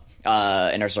low.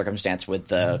 In her circumstance with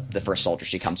the first soldier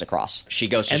she comes across. She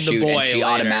goes to shoot, and she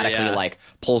automatically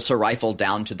pulls her rifle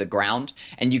down to the ground,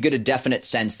 and you get a definite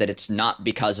sense that it's not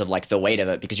because of the weight of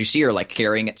it, because you see her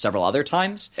carrying it several other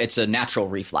times. It's a natural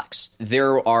reflex.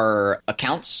 There are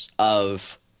accounts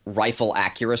of rifle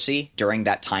accuracy during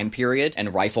that time period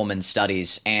and rifleman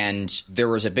studies. And there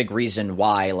was a big reason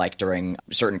why, like during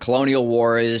certain colonial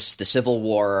wars, the Civil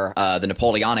War, the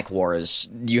Napoleonic Wars,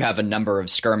 you have a number of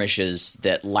skirmishes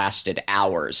that lasted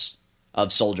hours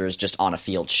of soldiers just on a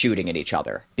field shooting at each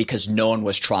other because no one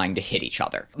was trying to hit each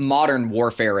other. Modern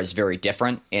warfare is very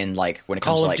different in like when it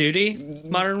comes Call to of like Duty,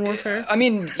 Modern Warfare. I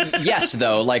mean, yes,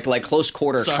 though, like close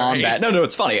quarter combat. No,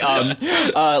 it's funny.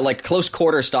 Like close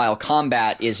quarter style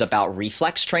combat is about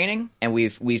reflex training, and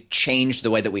we've changed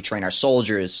the way that we train our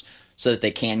soldiers so that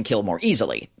they can kill more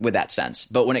easily with that sense.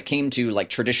 But when it came to like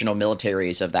traditional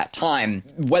militaries of that time,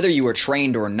 whether you were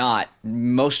trained or not,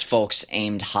 most folks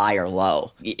aimed high or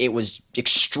low. It was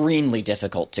extremely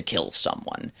difficult to kill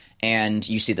someone. And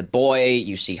you see the boy,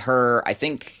 you see her, I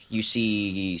think you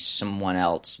see someone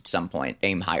else at some point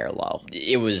aim high or low.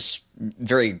 It was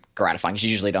very gratifying because you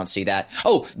usually don't see that.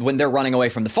 Oh, when they're running away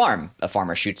from the farm, a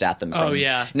farmer shoots at them. Oh,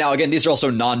 yeah. Now, again, these are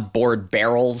also non-bored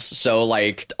barrels, so,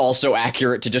 like, also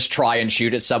accurate to just try and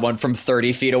shoot at someone from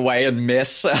 30 feet away and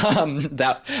miss.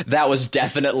 That was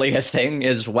definitely a thing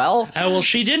as well. Well,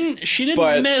 she didn't miss. She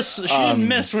didn't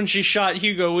miss when she shot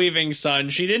Hugo Weaving's son.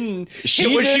 She didn't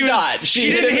hit what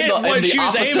she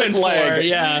was aiming for.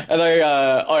 Yeah. And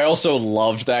I also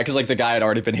loved that because, like, the guy had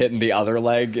already been hitting the other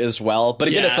leg as well. But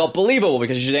again, it felt believable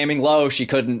because she's aiming low. She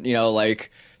couldn't,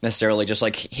 necessarily just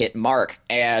like hit Mark,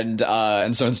 and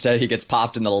so instead he gets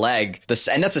popped in the leg.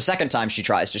 And that's the second time she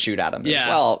tries to shoot at him as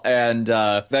well. And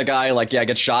that guy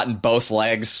gets shot in both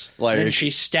legs. And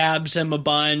she stabs him a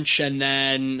bunch, and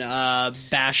then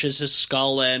bashes his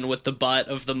skull in with the butt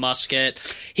of the musket.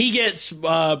 He gets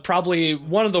probably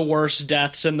one of the worst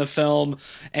deaths in the film,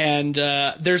 and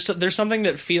there's something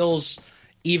that feels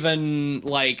even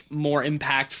like more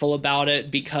impactful about it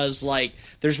because like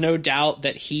there's no doubt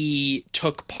that he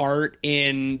took part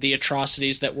in the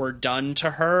atrocities that were done to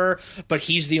her, but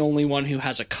he's the only one who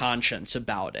has a conscience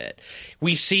about it.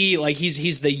 We see like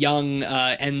he's the young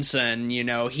ensign,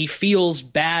 he feels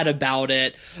bad about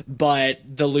it, but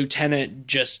the lieutenant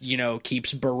just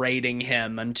keeps berating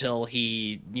him until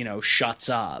he shuts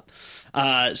up.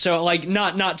 So like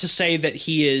not to say that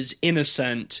he is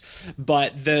innocent,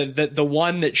 but the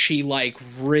one that she like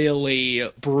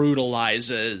really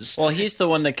brutalizes. Well, he's the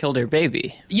one that killed her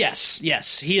baby. Yes,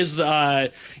 he is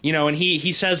the and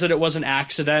he says that it was an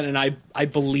accident, and I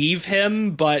believe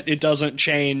him, but it doesn't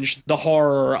change the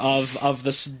horror of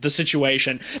the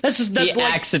situation. That's just that, he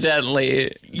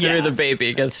accidentally threw the baby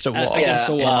against a wall. Against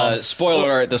a wall. Spoiler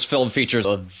alert: this film features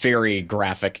a very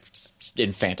graphic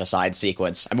infanticide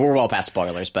sequence. I mean, we're well past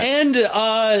spoilers, but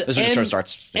this is where it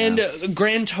starts. And a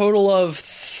grand total of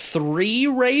 3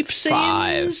 rape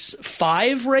scenes?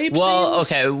 5 rape scenes? Well,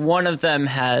 okay, one of them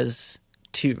has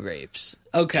 2 rapes.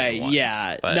 Okay,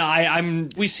 yeah. But... No,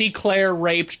 we see Claire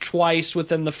raped twice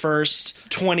within the first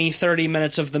 20-30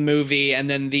 minutes of the movie, and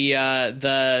then the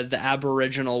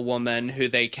Aboriginal woman who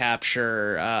they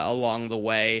capture along the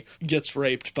way gets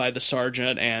raped by the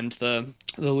sergeant and the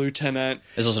lieutenant.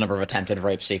 There's also a number of attempted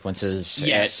rape sequences.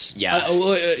 Yes.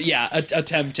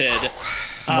 Attempted.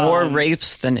 More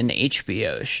rapes than an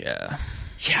HBO show.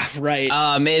 Yeah, right.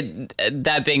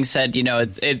 That being said,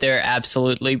 they're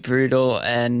absolutely brutal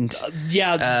and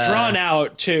drawn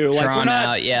out too. Like we're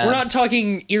not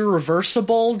talking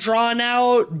irreversible drawn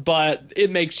out, but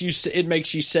it makes you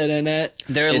sit in it.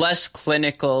 They're less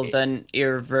clinical than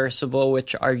irreversible,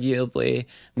 which arguably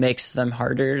makes them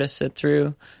harder to sit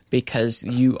through because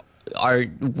you are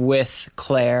with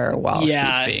Claire while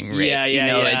she's being raped.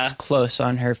 It's close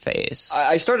on her face.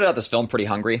 I started out this film pretty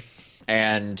hungry.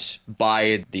 And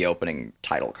by the opening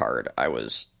title card, I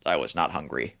was not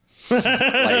hungry,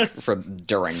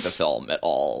 during the film at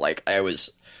all. Like I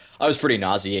was pretty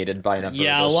nauseated by a number of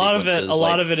those sequences. A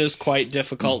lot of it is quite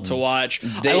difficult to watch.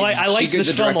 I like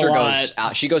this film a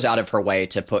lot. She goes out of her way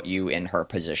to put you in her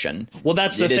position. Well,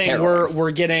 that's the thing.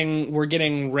 We're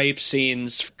getting rape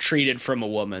scenes treated from a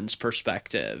woman's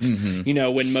perspective.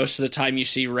 Mm-hmm. When most of the time you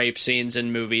see rape scenes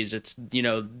in movies, it's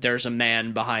there's a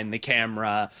man behind the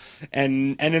camera,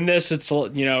 and in this it's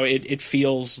it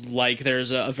feels like there's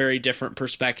a very different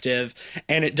perspective,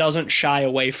 and it doesn't shy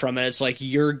away from it. It's like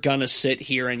you're gonna sit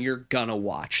here and you're gonna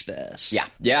watch this.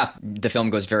 Yeah. The film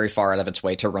goes very far out of its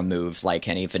way to remove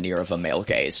any veneer of a male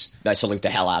gaze. I salute the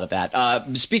hell out of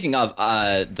that. Speaking of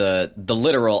the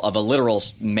literal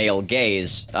male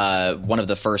gaze, one of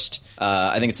the first,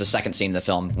 I think it's the second scene in the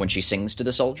film when she sings to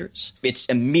the soldiers. It's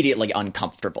immediately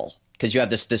uncomfortable because you have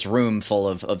this room full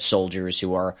of soldiers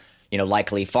who are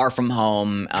likely far from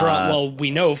home. Well,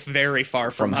 we know very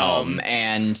far from home.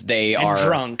 And they are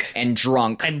drunk.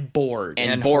 And bored.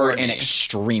 And bored and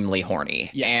extremely horny.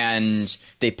 Yeah. And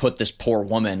they put this poor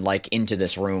woman like into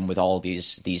this room with all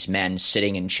these men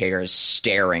sitting in chairs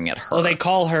staring at her. Well, they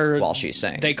call her while she's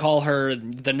singing. They call her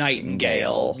the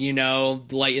Nightingale.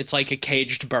 Like it's like a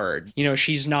caged bird.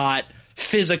 She's not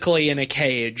physically in a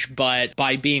cage, but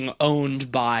by being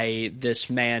owned by this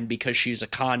man because she's a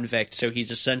convict, so she's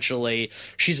essentially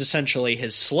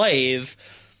his slave.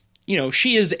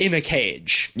 She is in a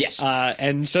cage. Yes.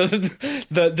 And so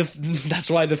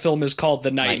that's why the film is called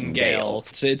The Nightingale.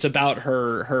 It's about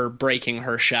her breaking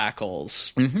her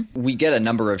shackles. Mm-hmm. We get a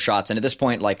number of shots, and at this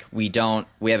point, like, we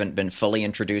haven't been fully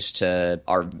introduced to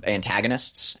our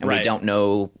antagonists, and we don't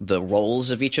know the roles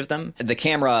of each of them. The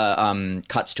camera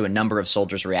cuts to a number of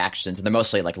soldiers' reactions, and they're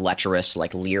mostly like lecherous,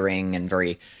 like leering, and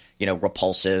very,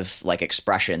 repulsive, like,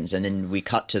 expressions. And then we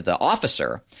cut to the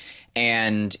officer,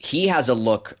 and he has a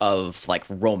look of, like,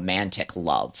 romantic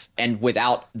love. And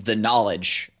without the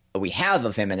knowledge we have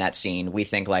of him in that scene, we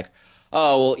think, like,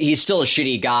 oh, well, he's still a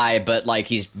shitty guy, but, like,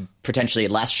 he's potentially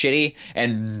less shitty.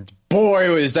 And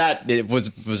boy, was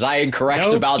I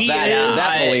incorrect about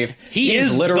that belief. He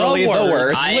is literally the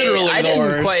worst. I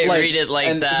didn't quite read it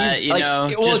like that,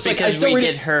 just because we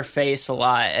get her face a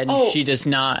lot, and she does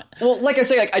not. Well, like I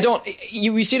say, like,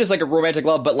 we see it as, like, a romantic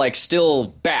love, but, like, still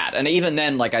bad. And even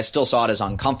then, like, I still saw it as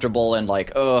uncomfortable and,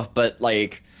 like, but,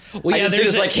 like... Well, yeah, I didn't see it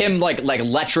as like him like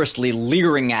lecherously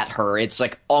leering at her. It's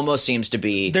like almost seems to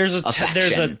be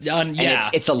affection.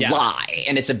 It's a lie,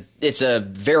 and it's a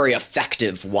very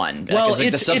effective one. Well,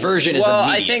 the subversion is immediate.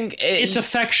 I think it's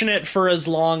affectionate for as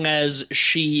long as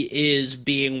she is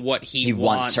being what he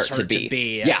wants her to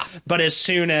be. Yeah, but as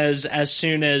soon as anything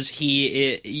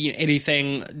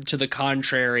to the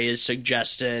contrary is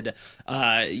suggested,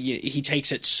 he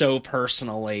takes it so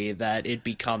personally that it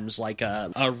becomes like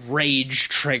a rage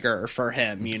trigger for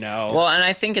him, Well, and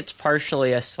I think it's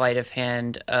partially a sleight of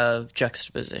hand of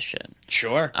juxtaposition.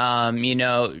 Sure.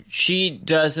 She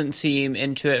doesn't seem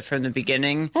into it from the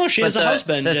beginning. Well, she has a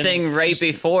husband. The thing right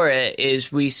before it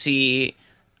is we see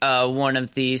one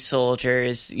of the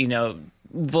soldiers,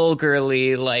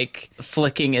 vulgarly, like,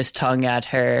 flicking his tongue at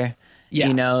her,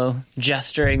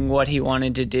 gesturing what he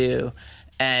wanted to do.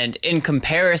 And in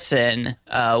comparison,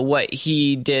 what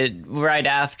he did right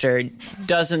after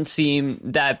doesn't seem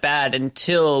that bad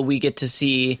until we get to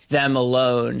see them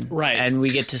alone. Right. And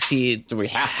we get to see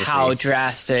how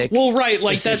drastic like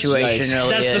the situation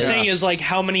really is. That's the thing is, like,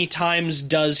 how many times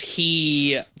does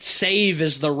he save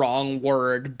is the wrong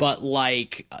word, but,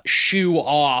 like, shoo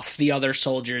off the other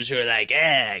soldiers who are like,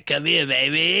 come here,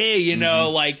 baby,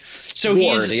 like, so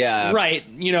Ward, he's, right,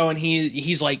 and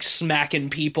he's, like, smacking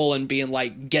people and being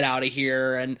like, get out of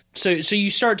here. And so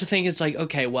you start to think it's like,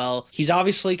 okay, well, he's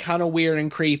obviously kind of weird and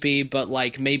creepy, but,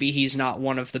 like, maybe he's not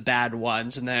one of the bad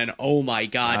ones. And then, oh my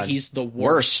god, he's the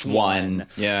worst one.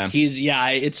 Yeah,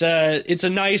 it's a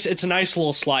nice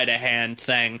little sleight of hand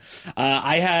thing.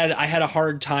 I had a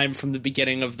hard time from the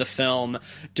beginning of the film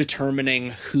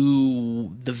determining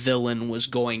who the villain was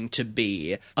going to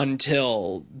be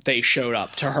until they showed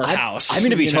up to her house. I'm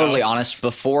going to be totally honest.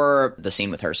 Before the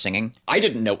scene with her singing, I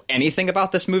didn't know anything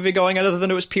about this movie going other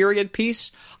than it was period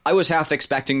piece. I was half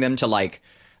expecting them to, like,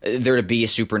 there to be a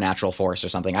supernatural force or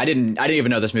something. I didn't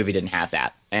even know this movie didn't have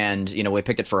that. And, we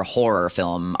picked it for a horror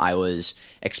film. I was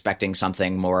expecting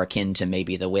something more akin to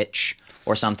maybe The Witch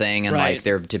or something, and like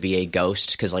there to be a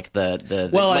ghost, because like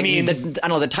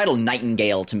the title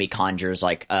Nightingale to me conjures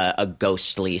like a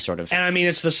ghostly sort of. And I mean,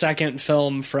 it's the second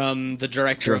film from the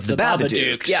director of the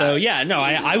Babadook. Yeah. So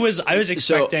I was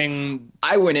expecting. So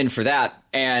I went in for that,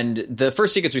 and the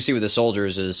first sequence we see with the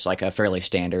soldiers is like a fairly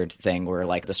standard thing where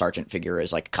like the sergeant figure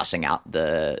is like cussing out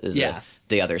the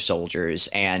other soldiers,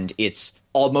 and it's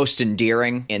almost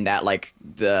endearing in that like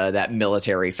that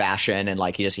military fashion, and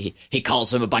like he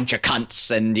calls them a bunch of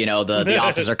cunts, and the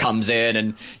officer comes in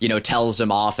and tells him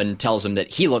off and tells him that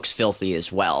he looks filthy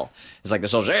as well. It's like the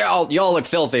soldier, hey, y'all look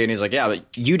filthy, and he's like, yeah, but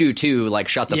you do too, like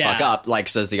shut the fuck up, like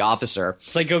says the officer.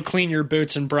 It's like, go clean your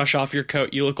boots and brush off your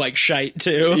coat, you look like shite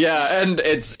too. Yeah, and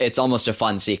it's almost a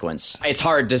fun sequence. It's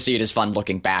hard to see it as fun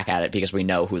looking back at it because we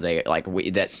know who they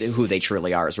who they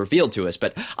truly are is revealed to us,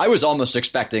 but I was almost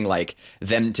expecting like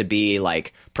them to be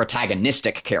like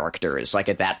protagonistic characters, like,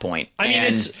 at that point. I mean,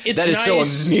 and it's that is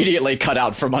nice. so immediately cut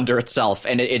out from under itself,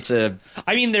 and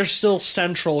I mean, they're still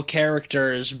central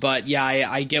characters, but yeah,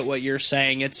 I get what you're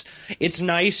saying. It's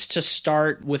nice to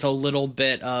start with a little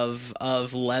bit of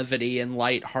levity and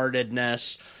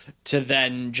lightheartedness to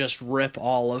then just rip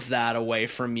all of that away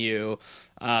from you.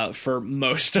 For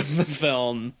most of the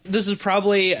film. This is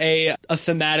probably a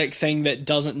thematic thing that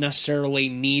doesn't necessarily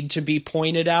need to be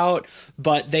pointed out,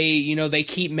 but they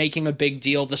keep making a big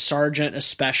deal, the sergeant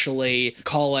especially,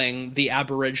 calling the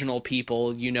Aboriginal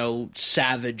people,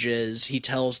 savages. He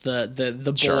tells the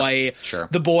boy, Sure.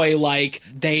 the boy, like,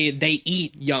 they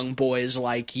eat young boys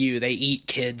like you, they eat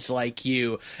kids like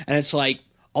you, and it's like,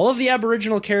 all of the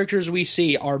Aboriginal characters we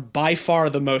see are by far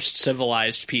the most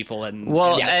civilized people in the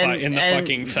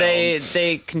fucking film.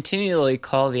 They continually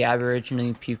call the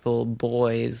Aboriginal people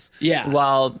boys, yeah,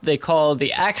 while they call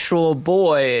the actual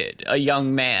boy a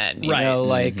young man. You know,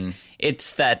 like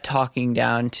it's that talking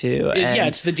down to.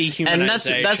 It's the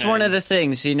dehumanization, and that's one of the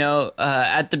things.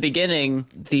 At the beginning,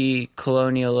 the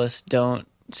colonialists don't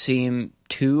seem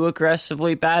too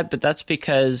aggressively bad, but that's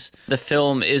because the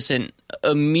film isn't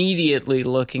immediately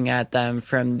looking at them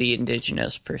from the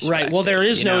indigenous perspective. Right. Well, there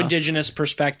is no indigenous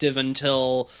perspective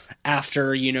until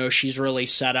after, she's really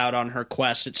set out on her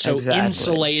quest. It's so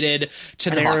insulated to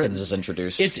their... Hawkins is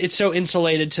introduced. It's so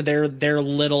insulated to their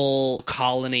little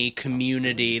colony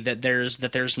community that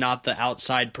there's not the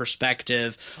outside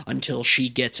perspective until she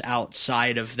gets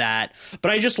outside of that.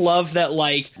 But I just love that,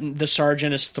 like, the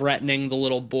sergeant is threatening the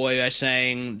little boy by saying,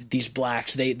 these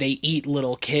blacks, they eat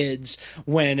little kids,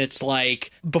 when it's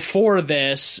like, before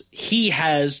this, he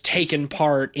has taken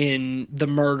part in the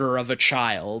murder of a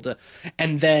child,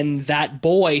 and then that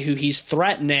boy who he's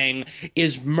threatening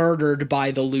is murdered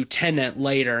by the lieutenant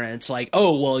later, and it's like,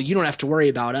 oh, well, you don't have to worry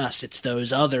about us, it's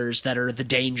those others that are the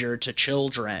danger to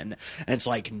children. And it's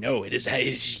like, no, it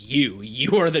is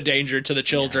you are the danger to the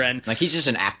children. Like, he's just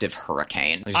an active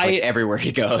hurricane. He's like everywhere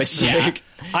he goes. Yeah.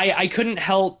 I couldn't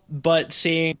help but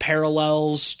seeing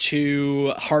parallels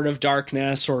to Heart of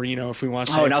Darkness, or, if we want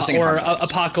to say, or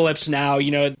Apocalypse Now.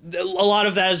 A lot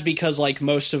of that is because, like,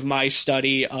 most of my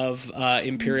study of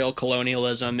imperial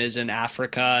colonialism is in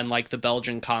Africa and, like, the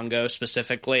Belgian Congo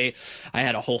specifically. I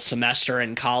had a whole semester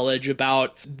in college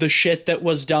about the shit that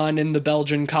was done in the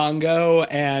Belgian Congo,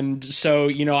 and so,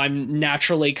 I'm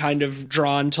naturally kind of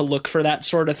drawn to look for that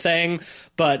sort of thing.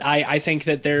 But I think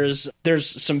that there's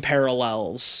some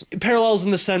parallels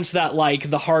in the sense that, like,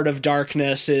 the Heart of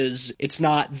Darkness it's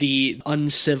not the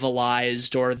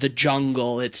uncivilized or the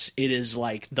jungle. It is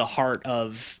like the heart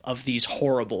of these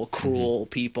horrible, cruel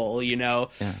people.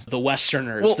 The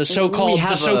Westerners, the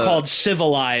so-called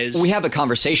civilized. We have a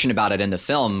conversation about it in the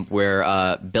film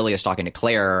where Billy is talking to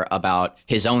Claire about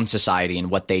his own society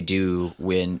and what they do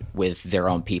with their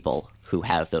own people who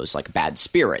have those, like, bad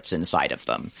spirits inside of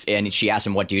them. And she asks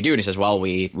him, what do you do? And he says, well,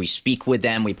 we speak with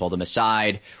them, we pull them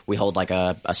aside, we hold, like,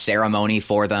 a ceremony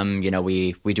for them,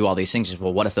 we do all these things. He says,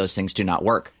 well, what if those things do not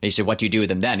work? And he said, what do you do with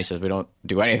them then? He says, we don't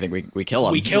do anything, we kill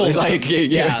them. We kill them. Like,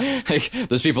 yeah. Like,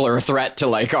 those people are a threat to,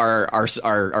 like,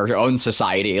 our own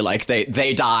society. Like,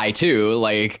 they die too.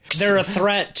 Like, they're a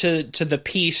threat to the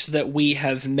peace that we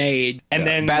have made. And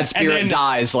then bad spirit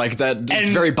dies. Like, that, it's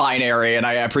very binary, and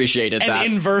I appreciated that.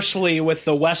 And inversely, with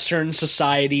the Western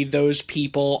society, those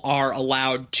people are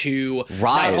allowed to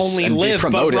rise, not only and live,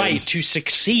 but to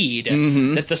succeed.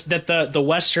 That the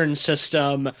Western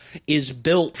system is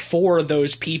built for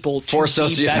those people to for be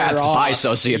sociopaths better off. by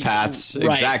sociopaths.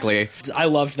 Right. Exactly. I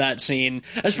loved that scene,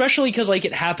 especially because, like,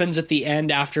 it happens at the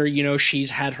end after she's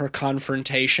had her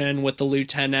confrontation with the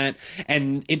lieutenant,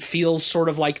 and it feels sort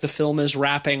of like the film is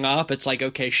wrapping up. It's like,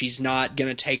 okay, she's not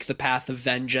gonna take the path of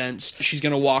vengeance. She's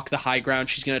gonna walk the high ground.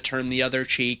 She's gonna turn the other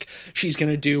cheek. She's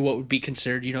gonna do what would be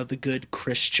considered, the good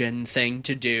Christian thing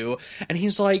to do. And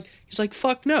he's like,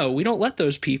 fuck no, we don't let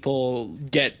those people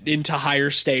get into higher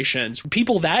stations.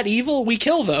 People that evil, we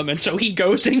kill them. And so he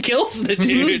goes and kills the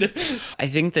dude. I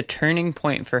think the turning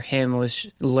point for him was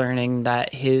learning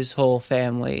that his whole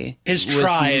family, his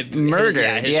tribe,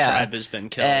 murdered. His tribe has been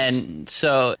killed. And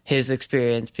so his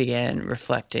experience began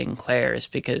reflecting Claire's,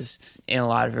 because in a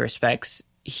lot of respects,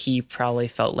 he probably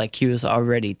felt like he was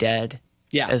already dead.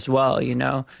 Yeah. As well,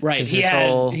 Right. He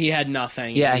had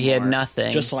nothing. Yeah, anymore, he had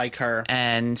nothing. Just like her.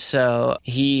 And so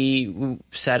he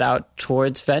set out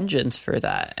towards vengeance for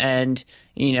that. And,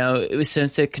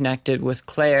 since it connected with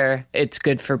Claire, it's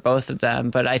good for both of them.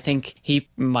 But I think he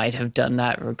might have done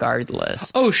that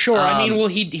regardless. Oh, sure. I mean, well,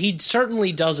 he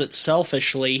certainly does it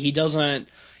selfishly. He doesn't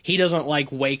he doesn't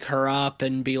like wake her up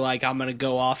and be like, I'm gonna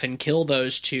go off and kill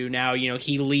those two now. You know,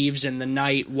 he leaves in the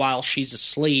night while she's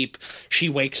asleep. She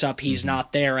wakes up, he's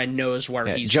not there, and knows where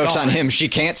he's Joke's gone. on him, she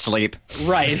can't sleep.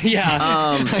 Right,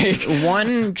 yeah.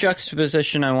 One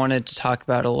juxtaposition I wanted to talk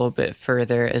about a little bit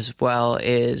further as well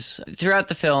is throughout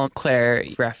the film, Claire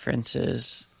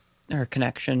references her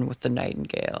connection with the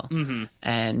nightingale.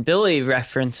 And Billy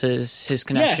references his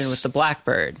connection with the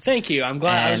blackbird. Thank you. I'm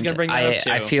glad. I was going to bring that up,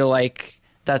 too. I feel like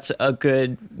that's a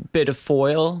good bit of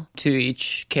foil to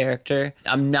each character.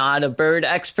 I'm not a bird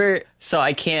expert, so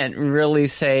I can't really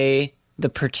say the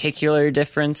particular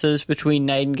differences between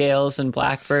nightingales and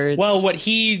blackbirds. Well, what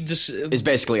he is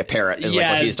basically a parrot, is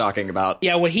like what he's talking about.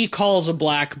 Yeah, what he calls a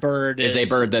blackbird is a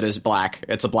bird that is black.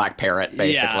 It's a black parrot,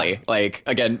 basically. Like,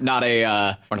 again, not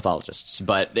a ornithologist,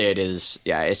 but it is,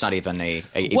 it's not even a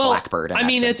blackbird in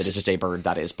that sense. It is just a bird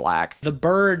that is black. The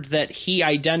bird that he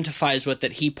identifies with,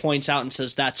 that he points out and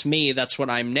says, that's me, that's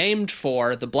what I'm named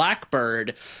for, the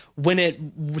blackbird, when it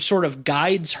sort of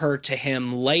guides her to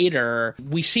him later,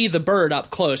 we see the bird up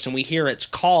close and we hear its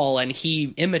call, and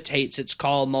he imitates its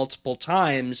call multiple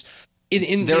times.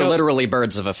 They're literally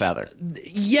birds of a feather.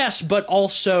 Yes, but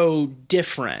also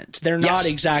different. They're not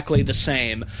exactly the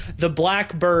same. The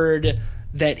blackbird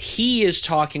that he is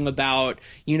talking about,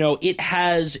 you know, it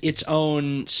has its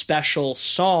own special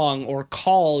song or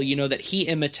call, you know, that he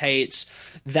imitates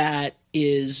that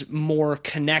is more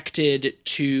connected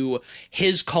to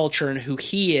his culture and who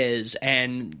he is.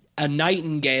 And a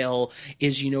nightingale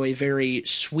is, you know, a very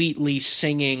sweetly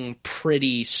singing,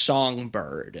 pretty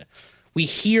songbird. We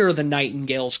hear the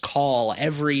nightingale's call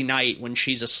every night when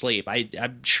she's asleep.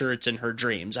 I'm sure it's in her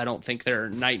dreams. I don't think there are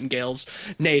nightingales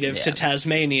native to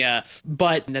Tasmania,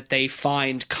 but that they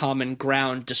find common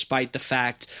ground despite the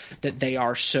fact that they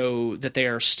are still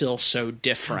so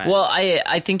different. Well,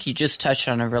 I think you just touched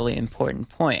on a really important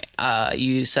point.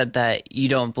 You said that you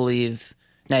don't believe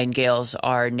nightingales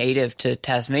are native to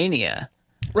Tasmania.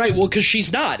 Right, well, because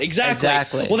she's not.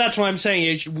 Exactly. Well, that's what I'm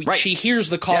saying. She hears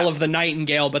the call of the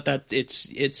nightingale, but that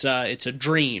it's a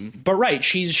dream. But right,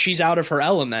 she's out of her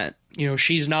element. You know,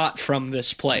 she's not from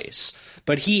this place,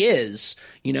 but he is,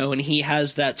 you know, and he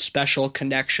has that special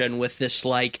connection with this,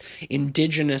 like,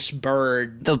 indigenous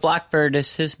bird. The blackbird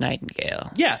is his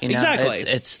nightingale. Yeah, you know, exactly.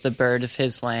 It's the bird of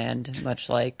his land, much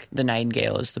like the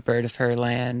nightingale is the bird of her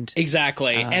land.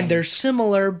 Exactly. And they're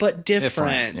similar but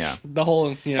different. Yeah. The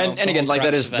whole, you know. And again, like,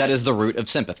 that is the root of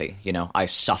sympathy. You know, I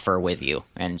suffer with you.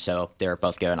 And so they're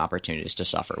both given opportunities to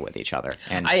suffer with each other.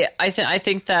 And I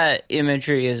think that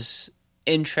imagery is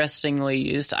interestingly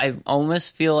used. I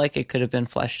almost feel like it could have been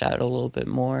fleshed out a little bit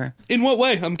more. In what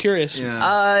way? I'm curious.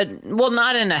 Yeah. Well,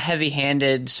 not in a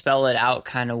heavy-handed, spell it out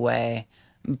kind of way,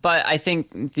 but I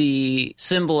think the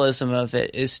symbolism of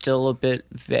it is still a bit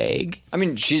vague. I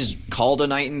mean, she's called a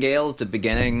nightingale at the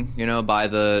beginning, you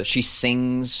know, she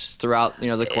sings throughout, you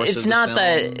know, the course of the film. It's not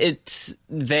that it's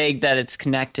vague that it's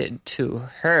connected to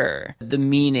her. The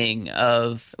meaning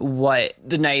of what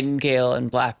the nightingale and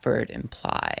blackbird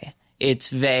imply. It's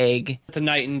vague. The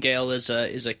nightingale is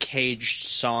a caged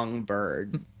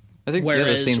songbird. I think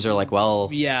those themes are like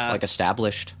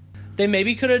established. They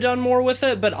maybe could have done more with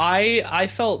it, but I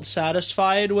felt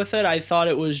satisfied with it. I thought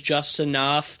it was just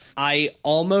enough. I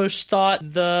almost thought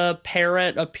the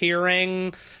parrot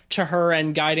appearing to her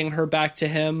and guiding her back to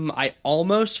him, I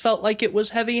almost felt like it was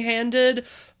heavy-handed,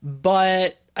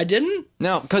 but I didn't.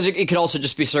 No, because it could also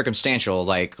just be circumstantial.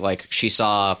 Like she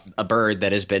saw a bird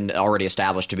that has been already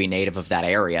established to be native of that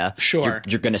area. Sure.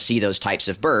 You're going to see those types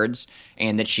of birds,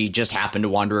 and that she just happened to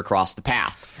wander across the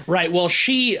path. Right. Well,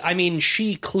 she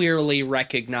clearly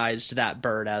recognized that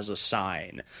bird as a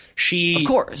sign. Of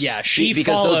course. Yeah, because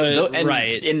followed,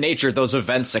 right. In nature, those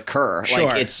events occur. Sure.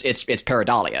 Like, it's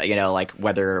pareidolia, you know, like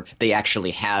whether they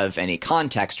actually have any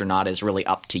context or not is really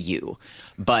up to you.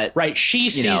 But right, she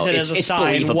sees it as a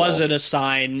sign. Believable. Was it a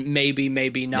sign? Maybe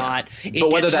not. Yeah.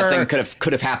 But whether that thing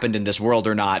could have happened in this world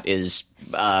or not is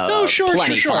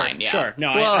plenty fine. Yeah. Sure.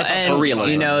 No, well, I thought for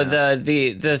realism, you know,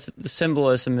 the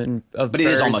symbolism of birds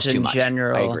it is almost in too much.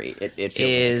 general. I agree. It feels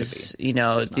is like you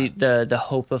know the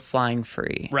hope of flying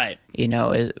free. Right. You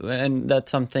know, and that's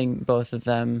something both of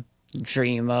them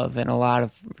dream of in a lot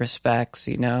of respects,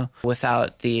 you know,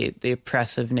 without the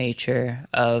oppressive nature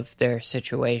of their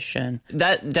situation.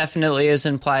 That definitely is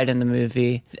implied in the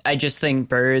movie. I just think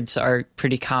birds are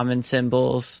pretty common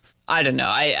symbols. I don't know.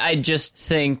 I just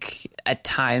think at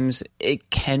times it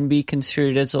can be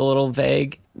construed as a little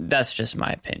vague. That's just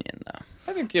my opinion, though.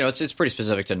 I think, it's pretty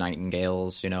specific to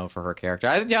Nightingale's, for her character.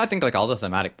 I think like all the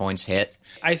thematic points hit.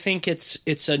 I think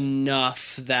it's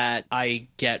enough that I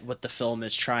get what the film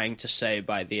is trying to say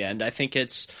by the end. I think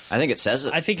it says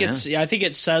it. I think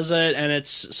it says it, and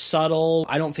it's subtle.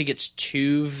 I don't think it's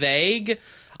too vague.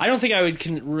 I don't think I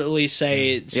would really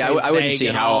say. I wouldn't see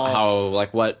how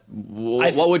like what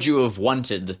would you have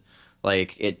wanted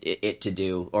like it to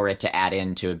do, or it to add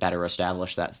in to better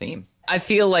establish that theme. I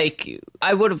feel like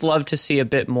I would have loved to see a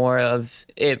bit more of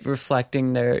it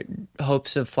reflecting their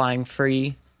hopes of flying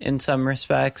free in some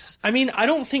respects. I mean, I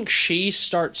don't think she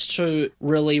starts to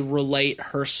really relate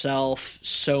herself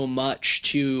so much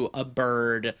to a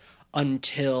bird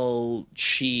until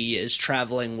she is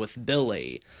traveling with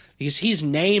Billy, because he's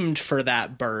named for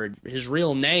that bird. His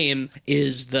real name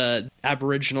is the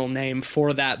Aboriginal name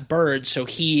for that bird, so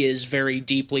he is very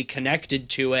deeply connected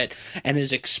to it and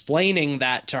is explaining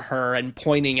that to her and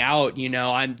pointing out,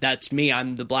 that's me,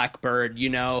 I'm the blackbird,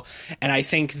 and I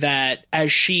think that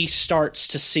as she starts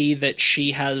to see that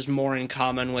she has more in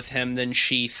common with him than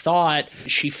she thought,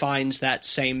 she finds that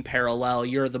same parallel.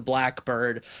 You're the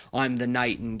blackbird, I'm the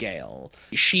nightingale.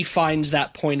 She finds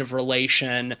that point of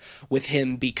relation with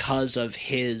him because of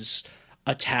his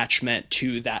attachment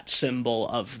to that symbol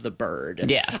of the bird.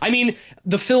 Yeah. I mean,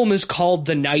 the film is called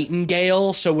The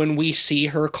Nightingale, so when we see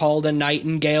her called a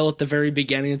nightingale at the very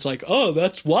beginning, it's like, oh,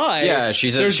 that's why. Yeah,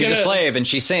 she's a slave and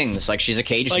she sings like she's a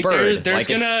caged bird.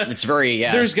 It's very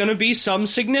There's gonna be some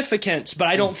significance, but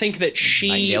I don't think that she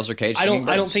nightingales are caged. I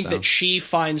don't think that she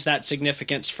finds that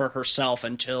significance for herself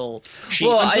until she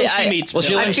meets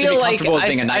Billy. I feel like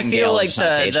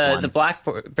the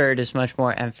blackbird is much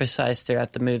more emphasized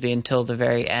throughout the movie until the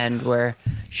very end, where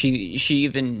she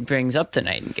even brings up the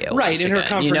nightingale, right, in her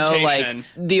confrontation.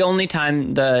 The only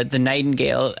time the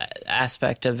nightingale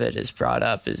aspect of it is brought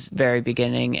up is very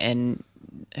beginning and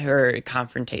her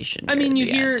confrontation. I mean, you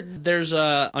hear there's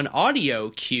an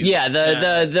audio cue. Yeah,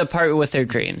 the part with their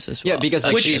dreams as well. Yeah, because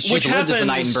she's lived as a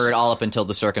nightingale all up until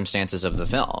the circumstances of the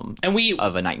film,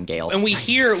 of a nightingale, and we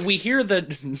hear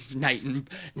the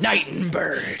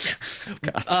nightingale.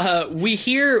 We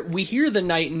hear the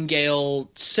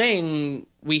nightingale sing.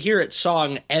 We hear its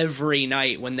song every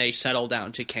night when they settle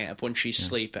down to camp when she's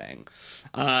sleeping.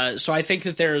 So I think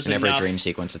that there's in every enough, dream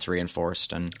sequence it's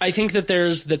reinforced, and I think that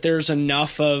there's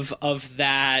enough of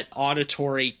that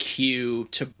auditory cue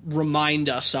to remind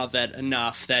us of it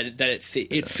enough that it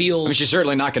feels. I mean, she's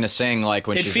certainly not going to sing like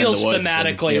when she's in the woods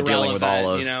thematically and dealing with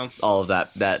all of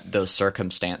that those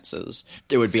circumstances.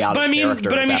 It would be out of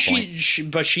character.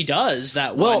 But she does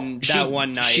that one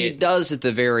night. She does at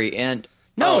the very end.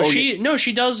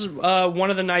 She does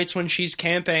one of the nights when she's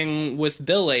camping with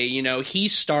Billy. He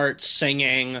starts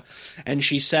singing, and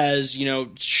she says,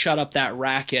 shut up that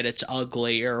racket, it's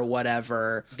ugly, or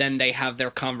whatever. Then they have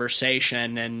their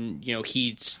conversation, and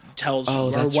he tells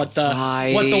her what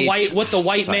the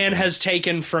white man has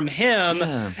taken from him,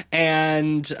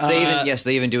 and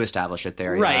they even do establish it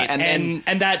there, right?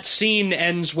 And that scene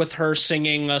ends with her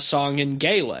singing a song in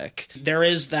Gaelic. There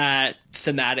is that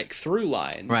thematic through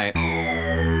line, right?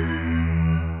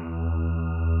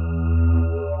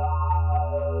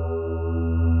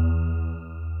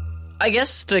 I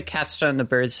guess to capstone the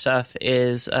bird stuff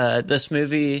is this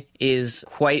movie is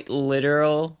quite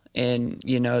literal in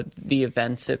the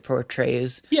events it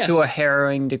portrays to a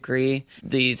harrowing degree.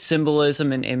 The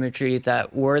symbolism and imagery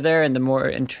that were there and the more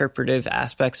interpretive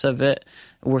aspects of it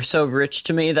were so rich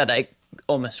to me that I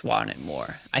almost wanted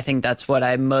more. I think that's what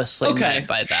I mostly meant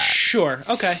by that. Sure.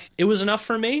 Okay. It was enough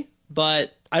for me,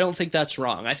 but I don't think that's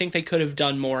wrong. I think they could have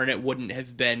done more and it wouldn't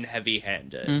have been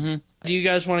heavy-handed. Mm-hmm. Do you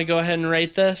guys want to go ahead and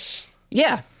rate this?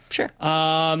 Yeah, sure.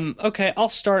 Okay, I'll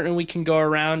start and we can go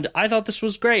around. I thought this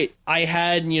was great. I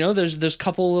had, there's a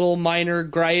couple little minor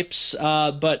gripes,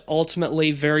 but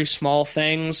ultimately very small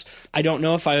things. I don't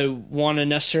know if I want to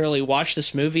necessarily watch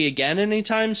this movie again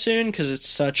anytime soon because it's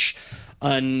such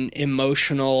an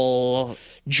emotional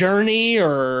journey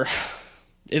or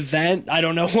event. I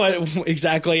don't know what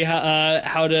exactly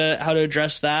how to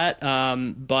address that.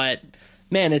 But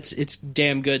man, it's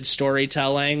damn good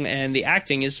storytelling and the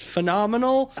acting is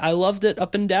phenomenal. I loved it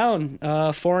up and down.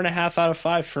 4.5 out of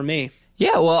 5 for me.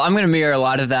 Yeah, well, I'm going to mirror a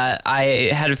lot of that. I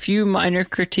had a few minor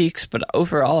critiques, but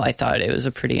overall, I thought it was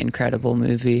a pretty incredible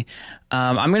movie.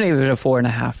 I'm going to give it a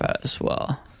 4.5 out as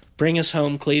well. Bring us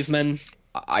home, Cleveman.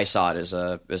 I saw it as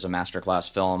a masterclass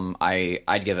film.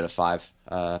 I'd give it a 5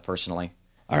 personally.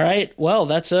 All right. Well,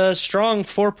 that's a strong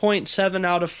 4.7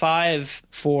 out of 5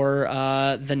 for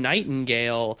The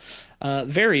Nightingale.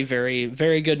 Very, very,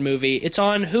 very good movie. It's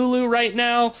on Hulu right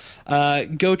now.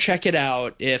 Go check it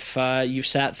out if you've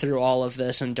sat through all of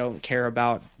this and don't care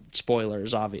about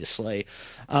spoilers, obviously.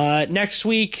 Next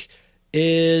week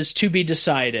is to be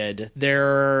decided.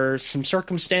 There are some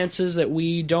circumstances that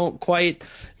we don't quite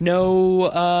know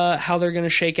how they're going to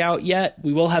shake out yet.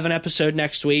 We will have an episode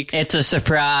next week. It's a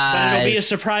surprise. But it'll be a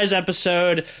surprise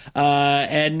episode,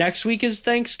 and next week is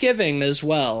Thanksgiving as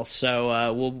well.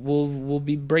 So we'll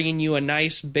be bringing you a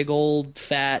nice big old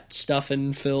fat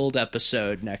stuffing filled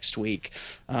episode next week,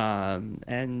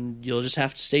 and you'll just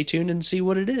have to stay tuned and see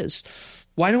what it is.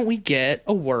 Why don't we get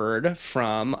a word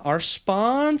from our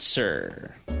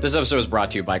sponsor? This episode was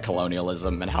brought to you by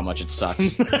colonialism and how much it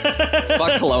sucks.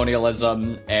 Fuck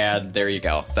colonialism, and there you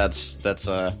go. That's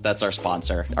our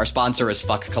sponsor. Our sponsor is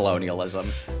fuck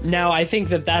colonialism. Now, I think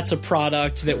that's a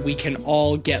product that we can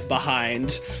all get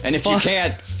behind. And if you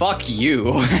can't, fuck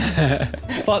you.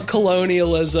 Fuck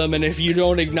colonialism, and if you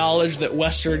don't acknowledge that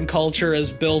Western culture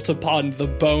is built upon the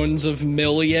bones of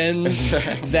millions,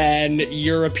 then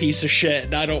you're a piece of shit.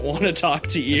 I don't want to talk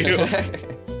to you.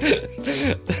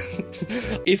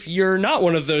 If you're not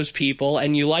one of those people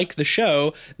and you like the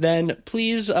show, then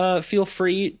please feel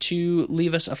free to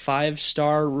leave us a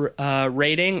 5-star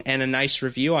rating and a nice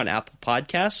review on Apple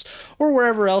Podcasts or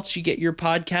wherever else you get your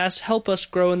podcasts. Help us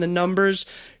grow in the numbers.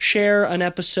 Share an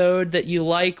episode that you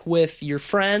like with your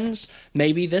friends.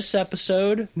 Maybe this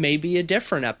episode, maybe a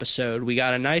different episode. We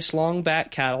got a nice long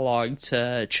back catalog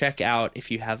to check out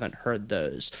if you haven't heard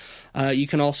those. You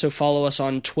can also follow us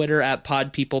on Twitter at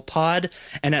PodPeoplePod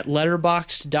and at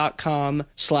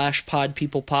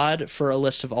letterboxd.com/PodPeoplePod for a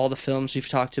list of all the films we've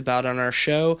talked about on our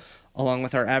show, along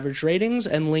with our average ratings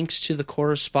and links to the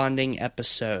corresponding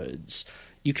episodes.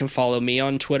 You can follow me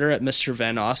on Twitter at Mr.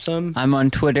 Van Awesome. I'm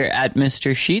on Twitter at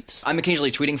Mr. Sheets. I'm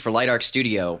occasionally tweeting for Light Arc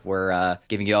Studio. We're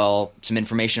giving you all some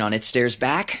information on It Stares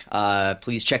Back.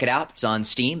 Please check it out. It's on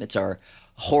Steam. It's our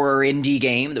horror indie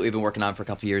game that we've been working on for a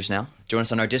couple years now. Join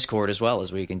us on our Discord as well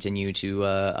as we continue to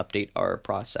update our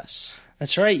process.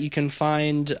 That's right. You can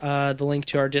find the link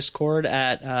to our Discord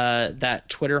at that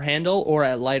Twitter handle or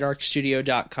at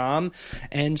lightarcstudio.com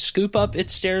and scoop up It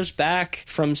Stares Back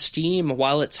from Steam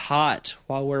while it's hot,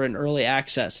 while we're in early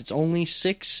access. It's only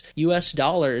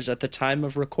 $6 at the time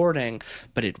of recording,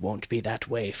 but it won't be that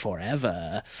way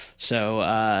forever.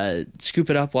 So scoop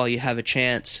it up while you have a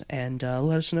chance and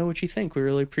let us know what you think. We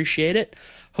really appreciate it.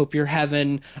 Hope you're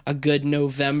having a good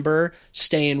November,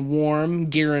 staying warm,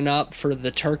 gearing up for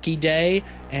the Turkey Day,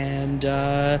 and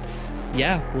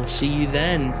yeah, we'll see you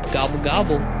then. Gobble,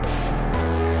 gobble.